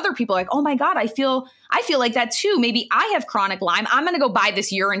all these other people are like, oh my God, I feel like that too. Maybe I have chronic Lyme. I'm going to go buy this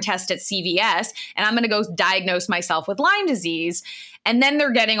urine test at CVS and I'm going to go diagnose myself with Lyme disease. And then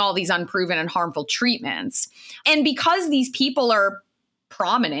they're getting all these unproven and harmful treatments. And because these people are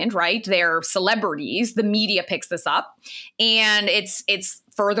prominent, right? They're celebrities. The media picks this up and it's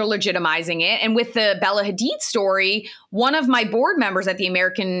further legitimizing it. And with the Bella Hadid story, one of my board members at the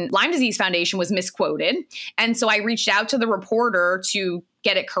American Lyme Disease Foundation was misquoted. And so I reached out to the reporter to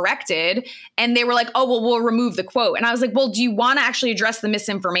get it corrected. And they were like, oh, well, we'll remove the quote. And I was like, well, do you want to actually address the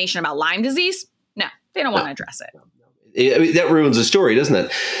misinformation about Lyme disease? No, they don't want to address it. That ruins the story, doesn't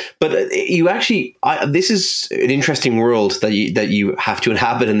it? But you actually, this is an interesting world that you have to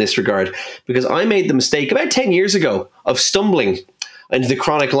inhabit in this regard, because I made the mistake about 10 years ago of stumbling into the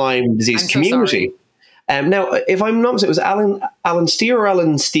chronic Lyme disease community. Now, if I'm not mistaken, it was Alan Steer or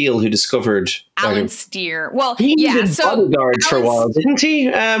Alan Steele who discovered Alan Steer. Well, he yeah, did bodyguards for a while, didn't he?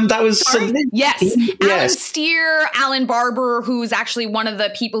 That was something. Yes. Alan Steer, Alan Barber, who's actually one of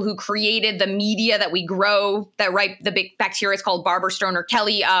the people who created the media that we grow, the big bacteria is called Barber Stoner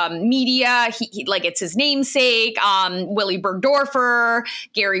Kelly media. He like it's his namesake. Willy Bergdorfer,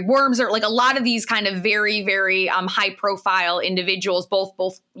 Gary Wormser, like a lot of these kind of very, very high profile individuals,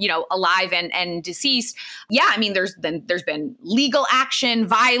 both alive and deceased. Yeah, I mean, there's been legal action,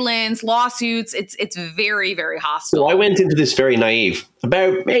 violence, lawsuits. It's very, very hostile. So I went into this very naive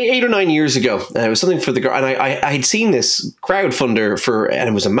about 8 or 9 years ago. It was something for the girl, and I had seen this crowdfunder and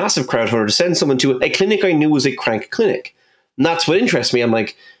it was a massive crowdfunder to send someone to a clinic I knew was a crank clinic, and that's what interests me. I'm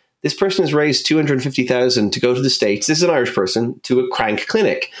like, this person has raised $250,000 to go to the States. This is an Irish person to a crank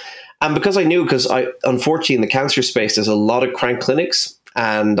clinic, and because unfortunately in the cancer space, there's a lot of crank clinics.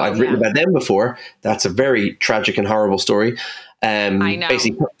 And I've written about them before. That's a very tragic and horrible story. I know.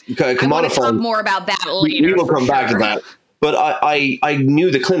 Basically I want to talk more about that later. We will come back to that. But I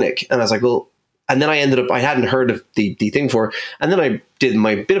knew the clinic, and I was like, well, and then I ended up, I hadn't heard of the thing before. And then I did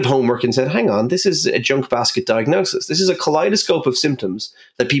my bit of homework and said, hang on, this is a junk basket diagnosis. This is a kaleidoscope of symptoms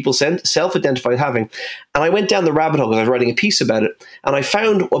that people self-identified having. And I went down the rabbit hole because I was writing a piece about it. And I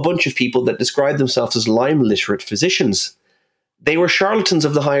found a bunch of people that described themselves as Lyme literate physicians. They were charlatans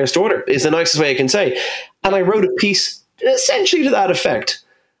of the highest order, is the nicest way I can say. And I wrote a piece essentially to that effect.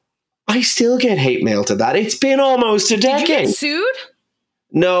 I still get hate mail to that. It's been almost a decade. Did you get sued?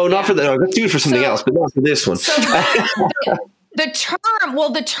 No, not for that. No, I got sued for something else, but not for this one. So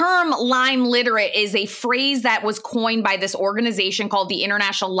the term Lyme literate is a phrase that was coined by this organization called the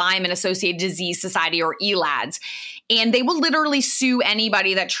International Lyme and Associated Disease Society, or ELADS. And they will literally sue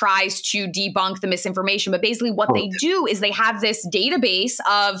anybody that tries to debunk the misinformation. But basically what they do is they have this database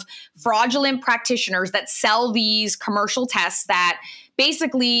of fraudulent practitioners that sell these commercial tests that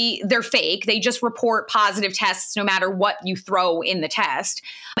basically they're fake. They just report positive tests no matter what you throw in the test.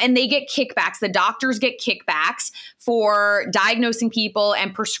 And they get kickbacks. The doctors get kickbacks for diagnosing people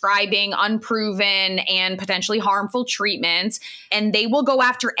and prescribing unproven and potentially harmful treatments. And they will go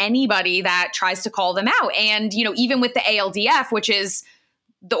after anybody that tries to call them out. And, you know, even with the ALDF, which is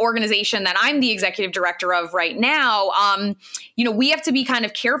the organization that I'm the executive director of right now, you know, we have to be kind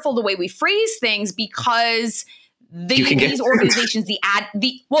of careful the way we phrase things, because these organizations, the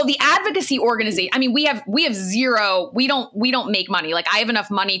advocacy organization, I mean, we have zero, we don't make money. Like, I have enough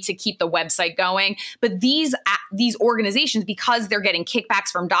money to keep the website going, but these organizations, because they're getting kickbacks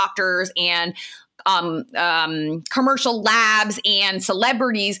from doctors and commercial labs and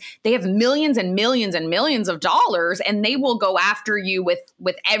celebrities, they have millions and millions and millions of dollars, and they will go after you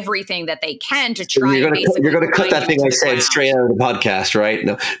with everything that they can to try. You're going to cut that thing I said straight out of the podcast, right?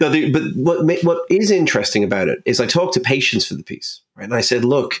 But what is interesting about it is I talked to patients for the piece, right? And I said,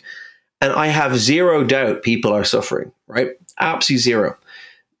 look, and I have zero doubt people are suffering, right? Absolutely zero.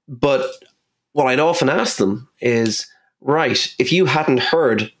 But what I'd often ask them is, right, if you hadn't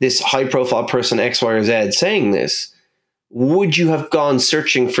heard this high-profile person X, Y, or Z saying this, would you have gone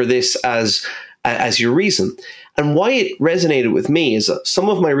searching for this as your reason? And why it resonated with me is some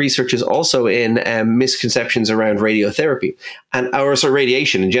of my research is also in misconceptions around radiotherapy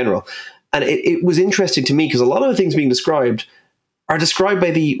radiation in general. And it was interesting to me because a lot of the things being described are described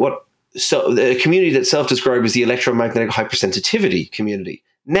by the community that self-described as the electromagnetic hypersensitivity community.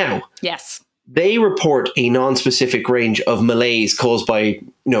 Now, yes. They report a non-specific range of malaise caused by,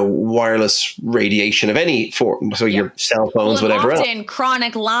 wireless radiation of any form. So your cell phones, whatever often else.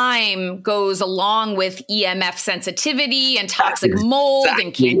 Chronic Lyme goes along with EMF sensitivity and toxic mold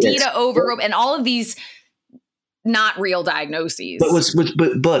and candida overgrowth and all of these not real diagnoses.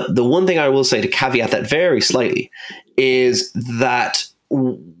 But the one thing I will say to caveat that very slightly is that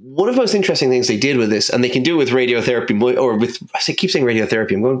one of the most interesting things they did with this, and they can do it with radiotherapy, or keep saying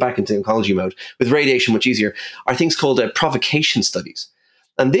radiotherapy, I'm going back into oncology mode, with radiation much easier, are things called provocation studies.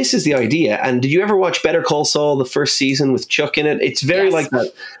 And this is the idea. And did you ever watch Better Call Saul, the first season with Chuck in it? It's very like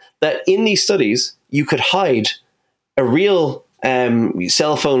that in these studies, you could hide a real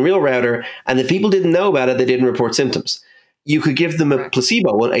cell phone, real router, and if people didn't know about it, they didn't report symptoms. You could give them a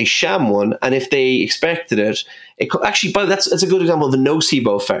placebo one, a sham one, and if they expected it actually, but that's a good example of the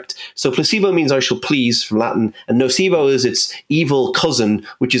nocebo effect. So placebo means I shall please from Latin, and nocebo is its evil cousin,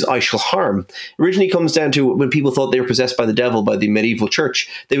 which is I shall harm. Originally comes down to when people thought they were possessed by the devil by the medieval church,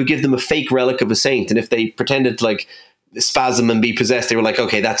 they would give them a fake relic of a saint, and if they pretended to spasm and be possessed, they were like,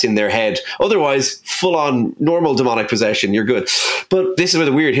 okay, that's in their head. Otherwise, full on normal demonic possession, you're good. But this is where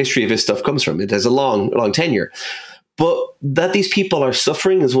the weird history of this stuff comes from. It has a long tenure. But that these people are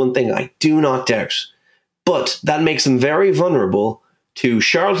suffering is one thing I do not doubt. But that makes them very vulnerable to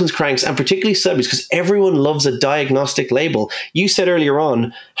charlatans, cranks, and particularly celebrities, because everyone loves a diagnostic label. You said earlier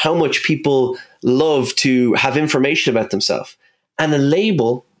on how much people love to have information about themselves. And a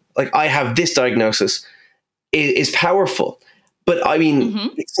label, like I have this diagnosis, is powerful. But I mean,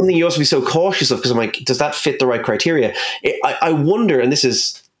 it's something you also be so cautious of, because I'm like, does that fit the right criteria? I wonder, and this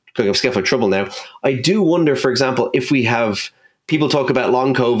is going to get for trouble now. I do wonder, for example, if we have people talk about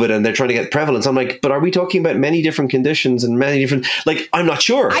long COVID and they're trying to get prevalence. I'm like, but are we talking about many different conditions and many different, I'm not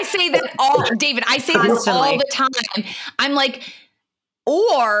sure. I say that David, I say this all the time. I'm like,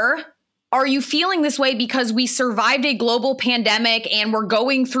 or are you feeling this way because we survived a global pandemic and we're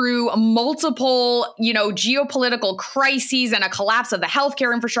going through multiple, geopolitical crises and a collapse of the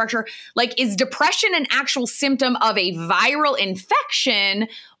healthcare infrastructure? Like, is depression an actual symptom of a viral infection,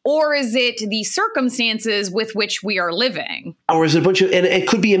 or is it the circumstances with which we are living? Or is it and it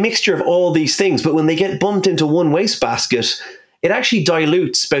could be a mixture of all these things, but when they get bumped into one wastebasket, it actually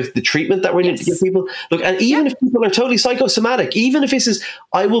dilutes both the treatment that we're going to give people. Look, and even if people are totally psychosomatic, even if this is,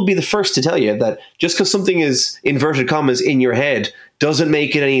 I will be the first to tell you that just because something is, inverted commas, in your head doesn't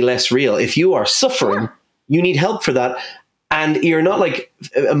make it any less real. If you are suffering, you need help for that. And you're not like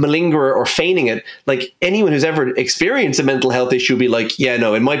a malingerer or feigning it. Like anyone who's ever experienced a mental health issue will be like, yeah,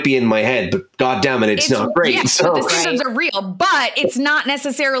 no, it might be in my head, but God damn it, it's not great. Yeah, so, but the symptoms are real, but it's not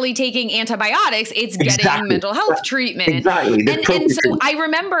necessarily taking antibiotics. It's getting mental health treatment. Exactly. And so I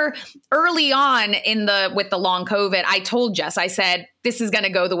remember early on with the long COVID, I told Jess, I said, this is going to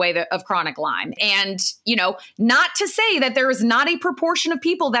go the way of chronic Lyme. And, not to say that there is not a proportion of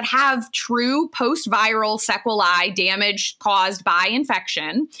people that have true post-viral sequelae damage caused by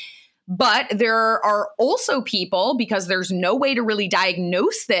infection. But there are also people, because there's no way to really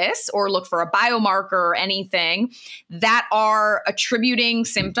diagnose this or look for a biomarker or anything, that are attributing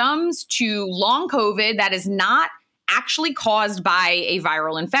symptoms to long COVID that is not actually caused by a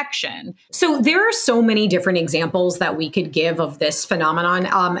viral infection. So there are so many different examples that we could give of this phenomenon.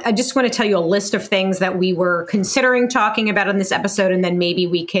 I just want to tell you a list of things that we were considering talking about in this episode, and then maybe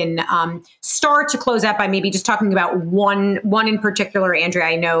we can start to close out by maybe just talking about one in particular, Andrea,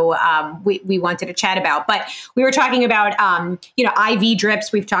 I know we wanted to chat about. But we were talking about, IV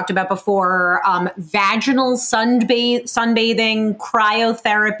drips we've talked about before, vaginal sunbathing,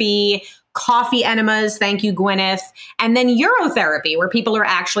 cryotherapy, coffee enemas, thank you, Gwyneth, and then urotherapy, where people are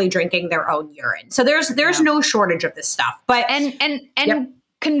actually drinking their own urine. So there's no shortage of this stuff. But and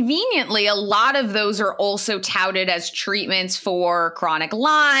conveniently, a lot of those are also touted as treatments for chronic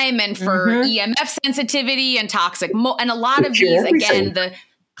Lyme and for EMF sensitivity and toxic and a lot of these, again, the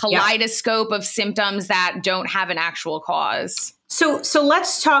kaleidoscope of symptoms that don't have an actual cause. So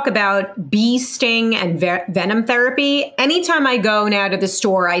let's talk about bee sting and venom therapy. Anytime I go now to the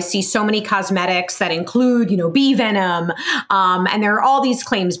store, I see so many cosmetics that include, bee venom, and there are all these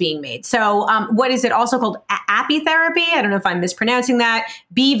claims being made. So what is it also called? Apitherapy? I don't know if I'm mispronouncing that.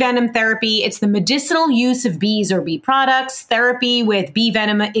 Bee venom therapy. It's the medicinal use of bees or bee products. Therapy with bee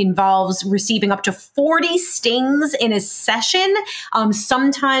venom involves receiving up to 40 stings in a session.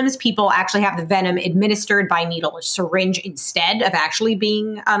 Sometimes people actually have the venom administered by needle or syringe instead of actually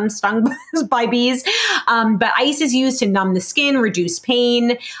being stung by bees. But ice is used to numb the skin, reduce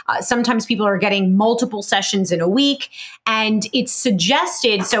pain. Sometimes people are getting multiple sessions in a week. And it's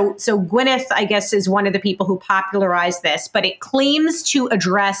suggested, so Gwyneth, I guess, is one of the people who popularized this, but it claims to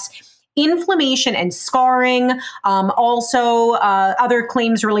address inflammation and scarring. Also, other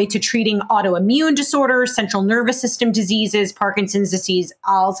claims relate to treating autoimmune disorders, central nervous system diseases, Parkinson's disease,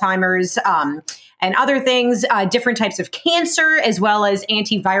 Alzheimer's, and other things, different types of cancer, as well as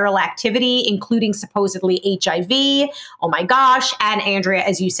antiviral activity, including supposedly HIV. Oh my gosh. And Andrea,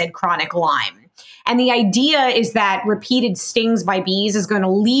 as you said, chronic Lyme. And the idea is that repeated stings by bees is going to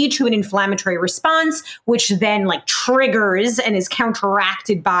lead to an inflammatory response, which then triggers and is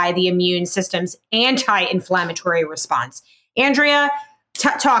counteracted by the immune system's anti-inflammatory response. Andrea,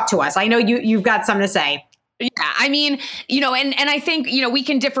 talk to us. I know you've got something to say. Yeah, I mean, and I think, we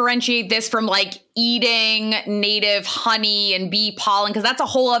can differentiate this from eating native honey and bee pollen, because that's a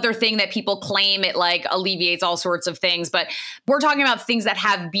whole other thing that people claim it alleviates all sorts of things. But we're talking about things that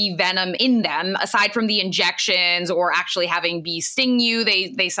have bee venom in them, aside from the injections or actually having bees sting you.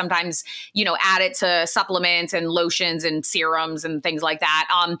 They sometimes, add it to supplements and lotions and serums and things like that.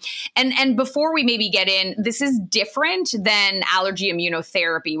 And before we maybe get in, this is different than allergy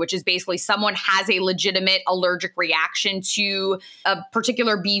immunotherapy, which is basically someone has a legitimate allergic reaction to a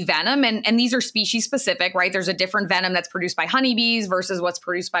particular bee venom. And these are species specific, right? There's a different venom that's produced by honeybees versus what's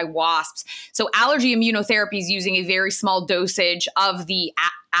produced by wasps. So allergy immunotherapy is using a very small dosage of the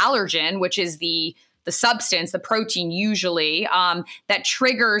allergen, which is the substance, the protein usually, that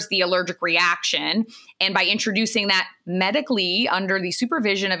triggers the allergic reaction. And by introducing that medically under the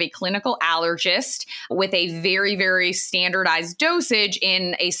supervision of a clinical allergist with a very, very standardized dosage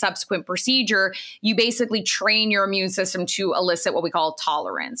in a subsequent procedure, you basically train your immune system to elicit what we call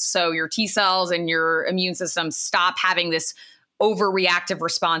tolerance. So your T cells and your immune system stop having this overreactive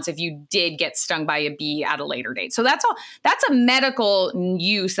response if you did get stung by a bee at a later date. So that's a medical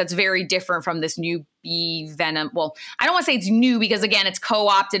use that's very different from this new bee venom. Well, I don't want to say it's new because, again, it's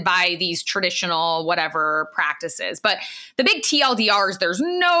co-opted by these traditional whatever practices. But the big TLDR is there's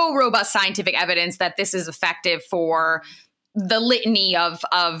no robust scientific evidence that this is effective for the litany of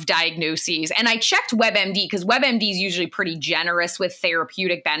diagnoses. And I checked WebMD because WebMD is usually pretty generous with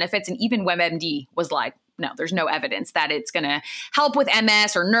therapeutic benefits. And even WebMD was like, no, there's no evidence that it's going to help with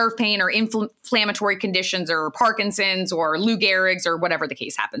MS or nerve pain or inflammatory conditions or Parkinson's or Lou Gehrig's or whatever the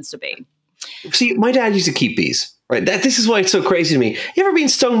case happens to be. See, my dad used to keep bees, right? This is why it's so crazy to me. You ever been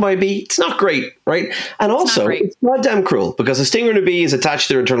stung by a bee? It's not great, right? And also, it's goddamn cruel because a stinger in a bee is attached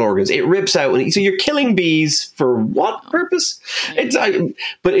to their internal organs. It rips out. So you're killing bees for what purpose?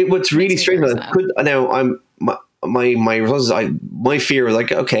 What's really strange about it, my fear was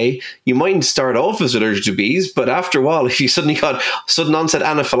like, okay, you mightn't start off as allergic to bees, but after a while, if you suddenly got sudden onset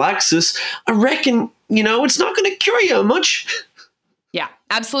anaphylaxis, I reckon, it's not going to cure you much. Yeah,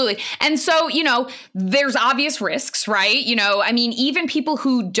 absolutely. And so, there's obvious risks, right? Even people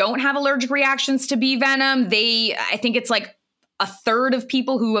who don't have allergic reactions to bee venom, I think it's like a third of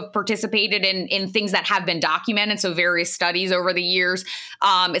people who have participated in things that have been documented. So various studies over the years,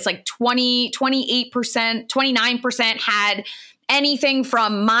 it's like 28%, 29% had anything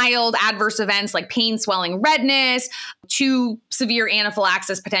from mild adverse events like pain, swelling, redness to severe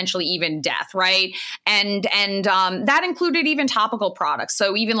anaphylaxis, potentially even death, right? And that included even topical products.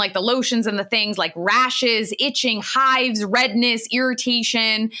 So even like the lotions and the things like rashes, itching, hives, redness,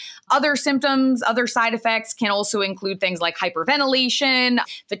 irritation, other symptoms, other side effects can also include things like hyperventilation,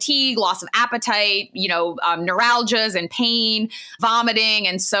 fatigue, loss of appetite, neuralgias and pain, vomiting,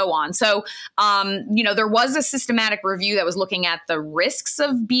 and so on. So, there was a systematic review that was looking at the risks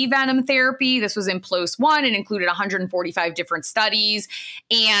of bee venom therapy. This was in PLOS 1 and included 145 different studies.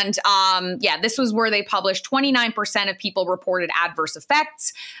 And this was where they published 29% of people reported adverse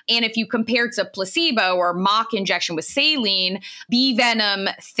effects. And if you compare to placebo or mock injection with saline, bee venom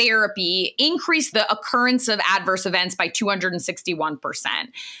therapy increased the occurrence of adverse events by 261%.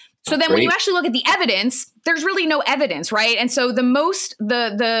 So then when you actually look at the evidence, there's really no evidence, right? And so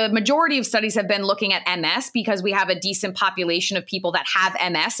the majority of studies have been looking at MS because we have a decent population of people that have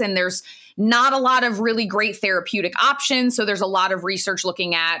MS and there's not a lot of really great therapeutic options. So there's a lot of research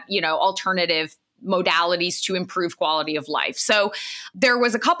looking at, alternative modalities to improve quality of life. So there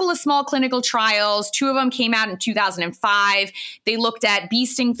was a couple of small clinical trials. 2 of them came out in 2005. They looked at bee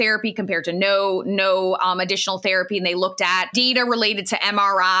sting therapy compared to no additional therapy. And they looked at data related to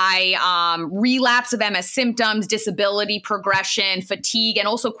MRI, relapse of MS symptoms, disability progression, fatigue, and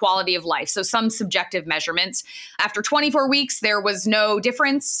also quality of life. So some subjective measurements. After 24 weeks, there was no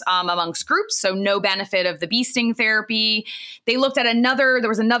difference amongst groups. So no benefit of the bee sting therapy. They looked at there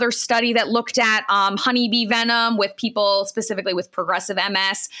was another study that looked at honeybee venom with people specifically with progressive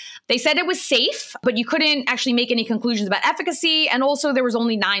MS. They said it was safe, but you couldn't actually make any conclusions about efficacy. And also there was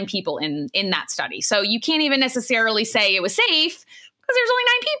only 9 people in that study. So you can't even necessarily say it was safe because there's only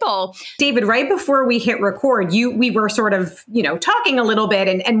 9 people. David, right before we hit record, we were sort of, talking a little bit.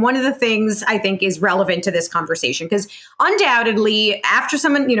 And one of the things I think is relevant to this conversation, because undoubtedly after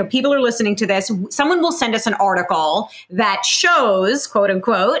someone, people are listening to this, someone will send us an article that shows, quote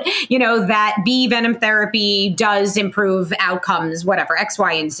unquote, that bee venom therapy does improve outcomes, whatever, X,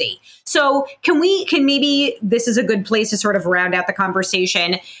 Y, and Z. So can maybe this is a good place to sort of round out the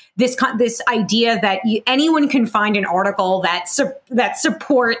conversation. This idea that anyone can find an article that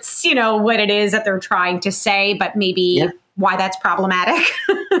supports, what it is that they're trying to say, but maybe why that's problematic.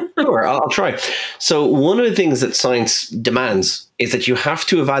 Sure, I'll try. So one of the things that science demands is that you have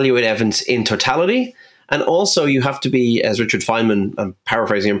to evaluate evidence in totality. And also you have to be, as Richard Feynman, I'm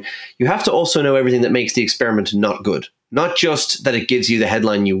paraphrasing him, you have to also know everything that makes the experiment not good. Not just that it gives you the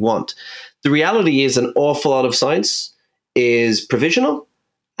headline you want. The reality is an awful lot of science is provisional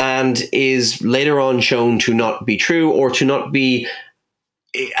and is later on shown to not be true or to not be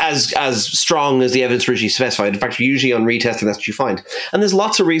as strong as the evidence originally specified. In fact, usually on retesting, that's what you find. And there's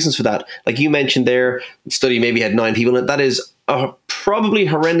lots of reasons for that. Like you mentioned there, the study maybe had 9 people in it. That is a probably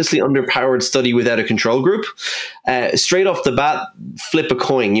horrendously underpowered study without a control group. Straight off the bat, flip a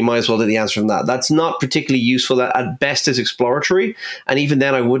coin. You might as well do the answer from that. That's not particularly useful. That at best is exploratory. And even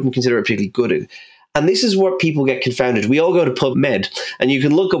then, I wouldn't consider it particularly good. And this is where people get confounded. We all go to PubMed and you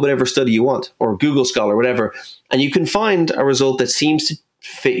can look up whatever study you want or Google Scholar, whatever, and you can find a result that seems to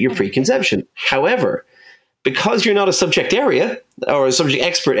fit your preconception. However, because you're not a subject area or a subject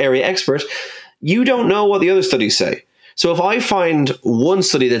area expert, you don't know what the other studies say. So if I find one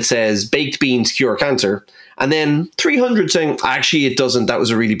study that says baked beans cure cancer and then 300 saying, actually it doesn't, that was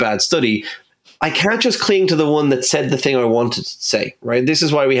a really bad study, I can't just cling to the one that said the thing I wanted to say, right? This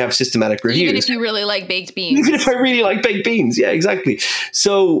is why we have systematic reviews. Even if you really like baked beans. Even if I really like baked beans. Yeah, exactly.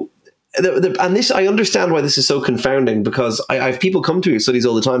 So, and this, I understand why this is so confounding because I have people come to studies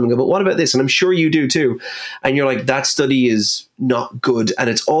all the time and go, but what about this? And I'm sure you do too. And you're like, that study is not good. And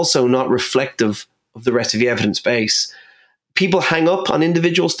it's also not reflective of the rest of the evidence base. people hang up on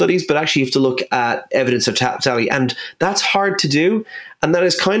individual studies, but actually you have to look at evidence of totality. And that's hard to do. And that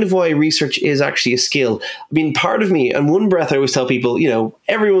is kind of why research is actually a skill. I mean, part of me, in one breath, I always tell people,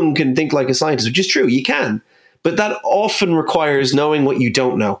 everyone can think like a scientist, which is true, you can. But that often requires knowing what you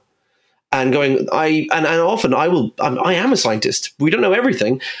don't know. And I am a scientist. We don't know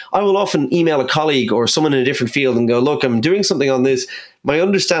everything. I will often email a colleague or someone in a different field and go, look, I'm doing something on this. My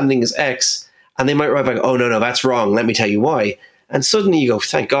understanding is X. And they might write back, oh, no, that's wrong. Let me tell you why. And suddenly you go,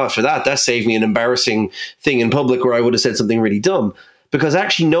 thank God for that. That saved me an embarrassing thing in public where I would have said something really dumb. Because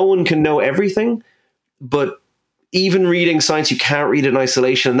actually no one can know everything. But even reading science, you can't read it in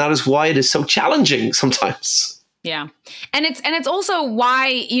isolation. And that is why it is so challenging sometimes. Yeah. And it's also why,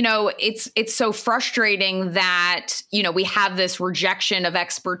 it's so frustrating that, we have this rejection of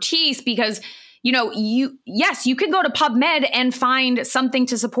expertise because, you can go to PubMed and find something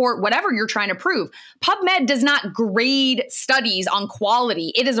to support whatever you're trying to prove. PubMed does not grade studies on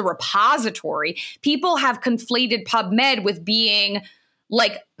quality. It is a repository. People have conflated PubMed with being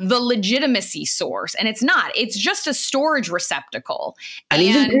like the legitimacy source. And it's not. It's just a storage receptacle. And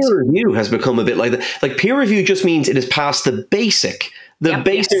even peer review has become a bit like that. Like peer review just means it is past the basic.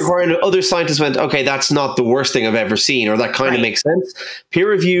 Where other scientists went, okay, that's not the worst thing I've ever seen, or that kind of makes sense. Peer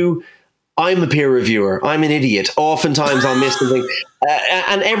review, I'm a peer reviewer. I'm an idiot. Oftentimes I'll miss something.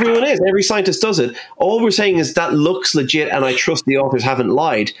 And everyone is. Every scientist does it. All we're saying is that looks legit and I trust the authors haven't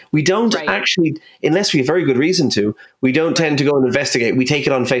lied. We don't actually, unless we have very good reason to, we don't tend to go and investigate. We take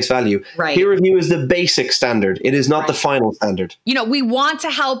it on face value. Right. Peer review is the basic standard. It is not the final standard. We want to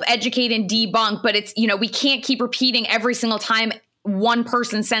help educate and debunk, but it's, we can't keep repeating every single time one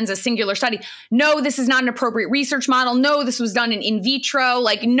person sends a singular study. No, this is not an appropriate research model. No, this was done in vitro.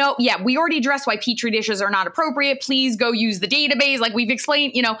 We already addressed why Petri dishes are not appropriate. Please go use the database. Like we've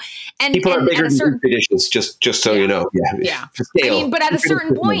explained, and people are bigger than Petri dishes, just so you know. Yeah. I mean, but at a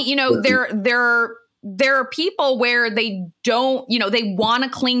certain point, there are people where they don't, they want to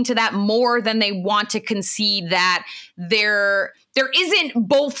cling to that more than they want to concede that there isn't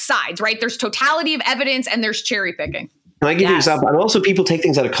both sides, right? There's totality of evidence and there's cherry picking. Can I give you an example? And also people take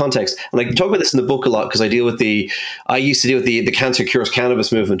things out of context. And I talk about this in the book a lot because I used to deal with the cancer cures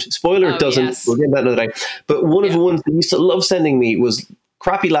cannabis movement. Spoiler, it doesn't. Yes. We'll get into that another day. But one of the ones they used to love sending me was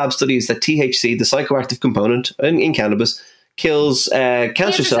crappy lab studies that THC, the psychoactive component in cannabis, kills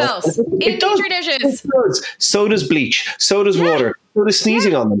cancer cells. It does. It does. So does bleach. So does water. So does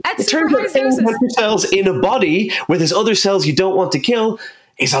sneezing on them. It turns out cancer cells in a body where there's other cells you don't want to kill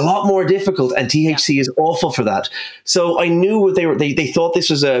is a lot more difficult, and THC is awful for that. So I knew what they thought this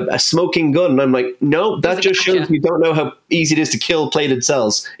was a smoking gun, and I'm like, no, that just shows you don't know how easy it is to kill plated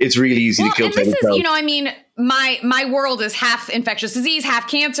cells. It's really easy to kill plated cells. My world is half infectious disease, half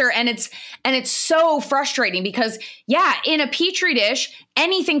cancer, and it's so frustrating because in a petri dish,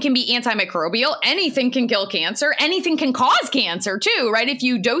 anything can be antimicrobial, anything can kill cancer, anything can cause cancer too, right? If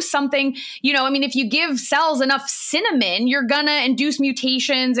you dose something, if you give cells enough cinnamon, you're gonna induce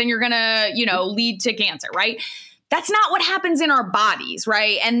mutations and you're gonna, lead to cancer, right? That's not what happens in our bodies,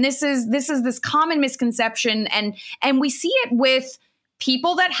 right? And this is this common misconception, and we see it with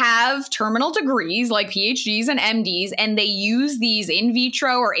people that have terminal degrees like PhDs and MDs, and they use these in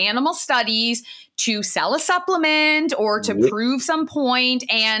vitro or animal studies to sell a supplement or to prove some point,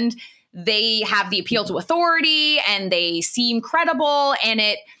 and they have the appeal to authority and they seem credible, and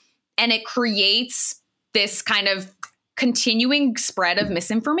it creates this kind of continuing spread of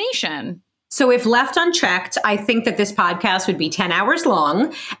misinformation. So if left unchecked, I think that this podcast would be 10 hours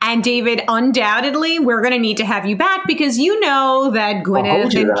long. And David, undoubtedly, we're going to need to have you back because that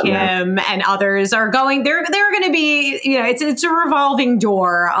Gwyneth and Kim and others are going, they're going to be, it's a revolving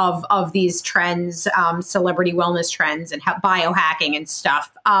door of these trends, celebrity wellness trends and biohacking and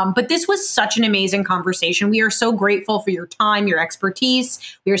stuff. But this was such an amazing conversation. We are so grateful for your time, your expertise.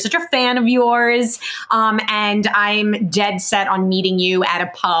 We are such a fan of yours. And I'm dead set on meeting you at a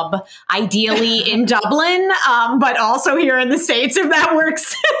pub, ideally in Dublin, but also here in the States, if that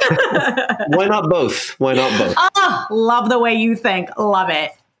works. Why not both? Oh, love the way you think. Love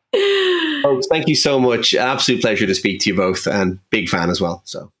it. Folks, thank you so much. Absolute pleasure to speak to you both, and big fan as well.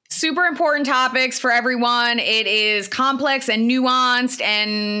 So super important topics for everyone. It is complex and nuanced.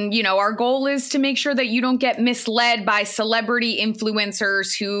 And, our goal is to make sure that you don't get misled by celebrity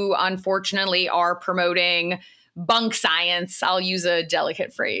influencers who unfortunately are promoting bunk science. I'll use a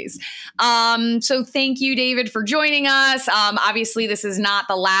delicate phrase. So thank you, David, for joining us. Obviously, this is not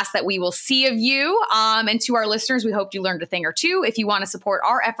the last that we will see of you. And to our listeners, we hope you learned a thing or two. If you want to support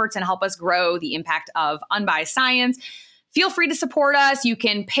our efforts and help us grow the impact of unbiased science, feel free to support us. You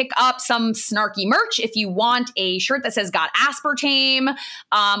can pick up some snarky merch if you want a shirt that says got aspartame,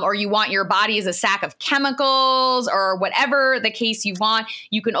 or you want your body as a sack of chemicals, or whatever the case you want.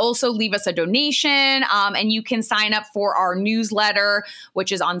 You can also leave us a donation, and you can sign up for our newsletter,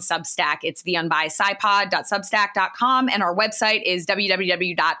 which is on Substack. It's theunbiasedscipod.substack.com, and our website is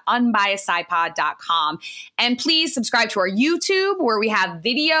www.unbiasedscipod.com. And please subscribe to our YouTube, where we have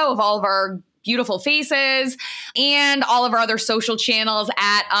video of all of our beautiful faces and all of our other social channels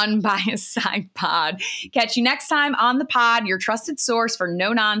at Unbiased Side Pod. Catch you next time on the pod, your trusted source for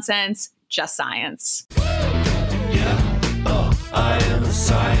no nonsense, just science. I am a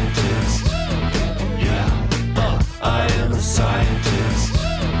scientist. I am a scientist.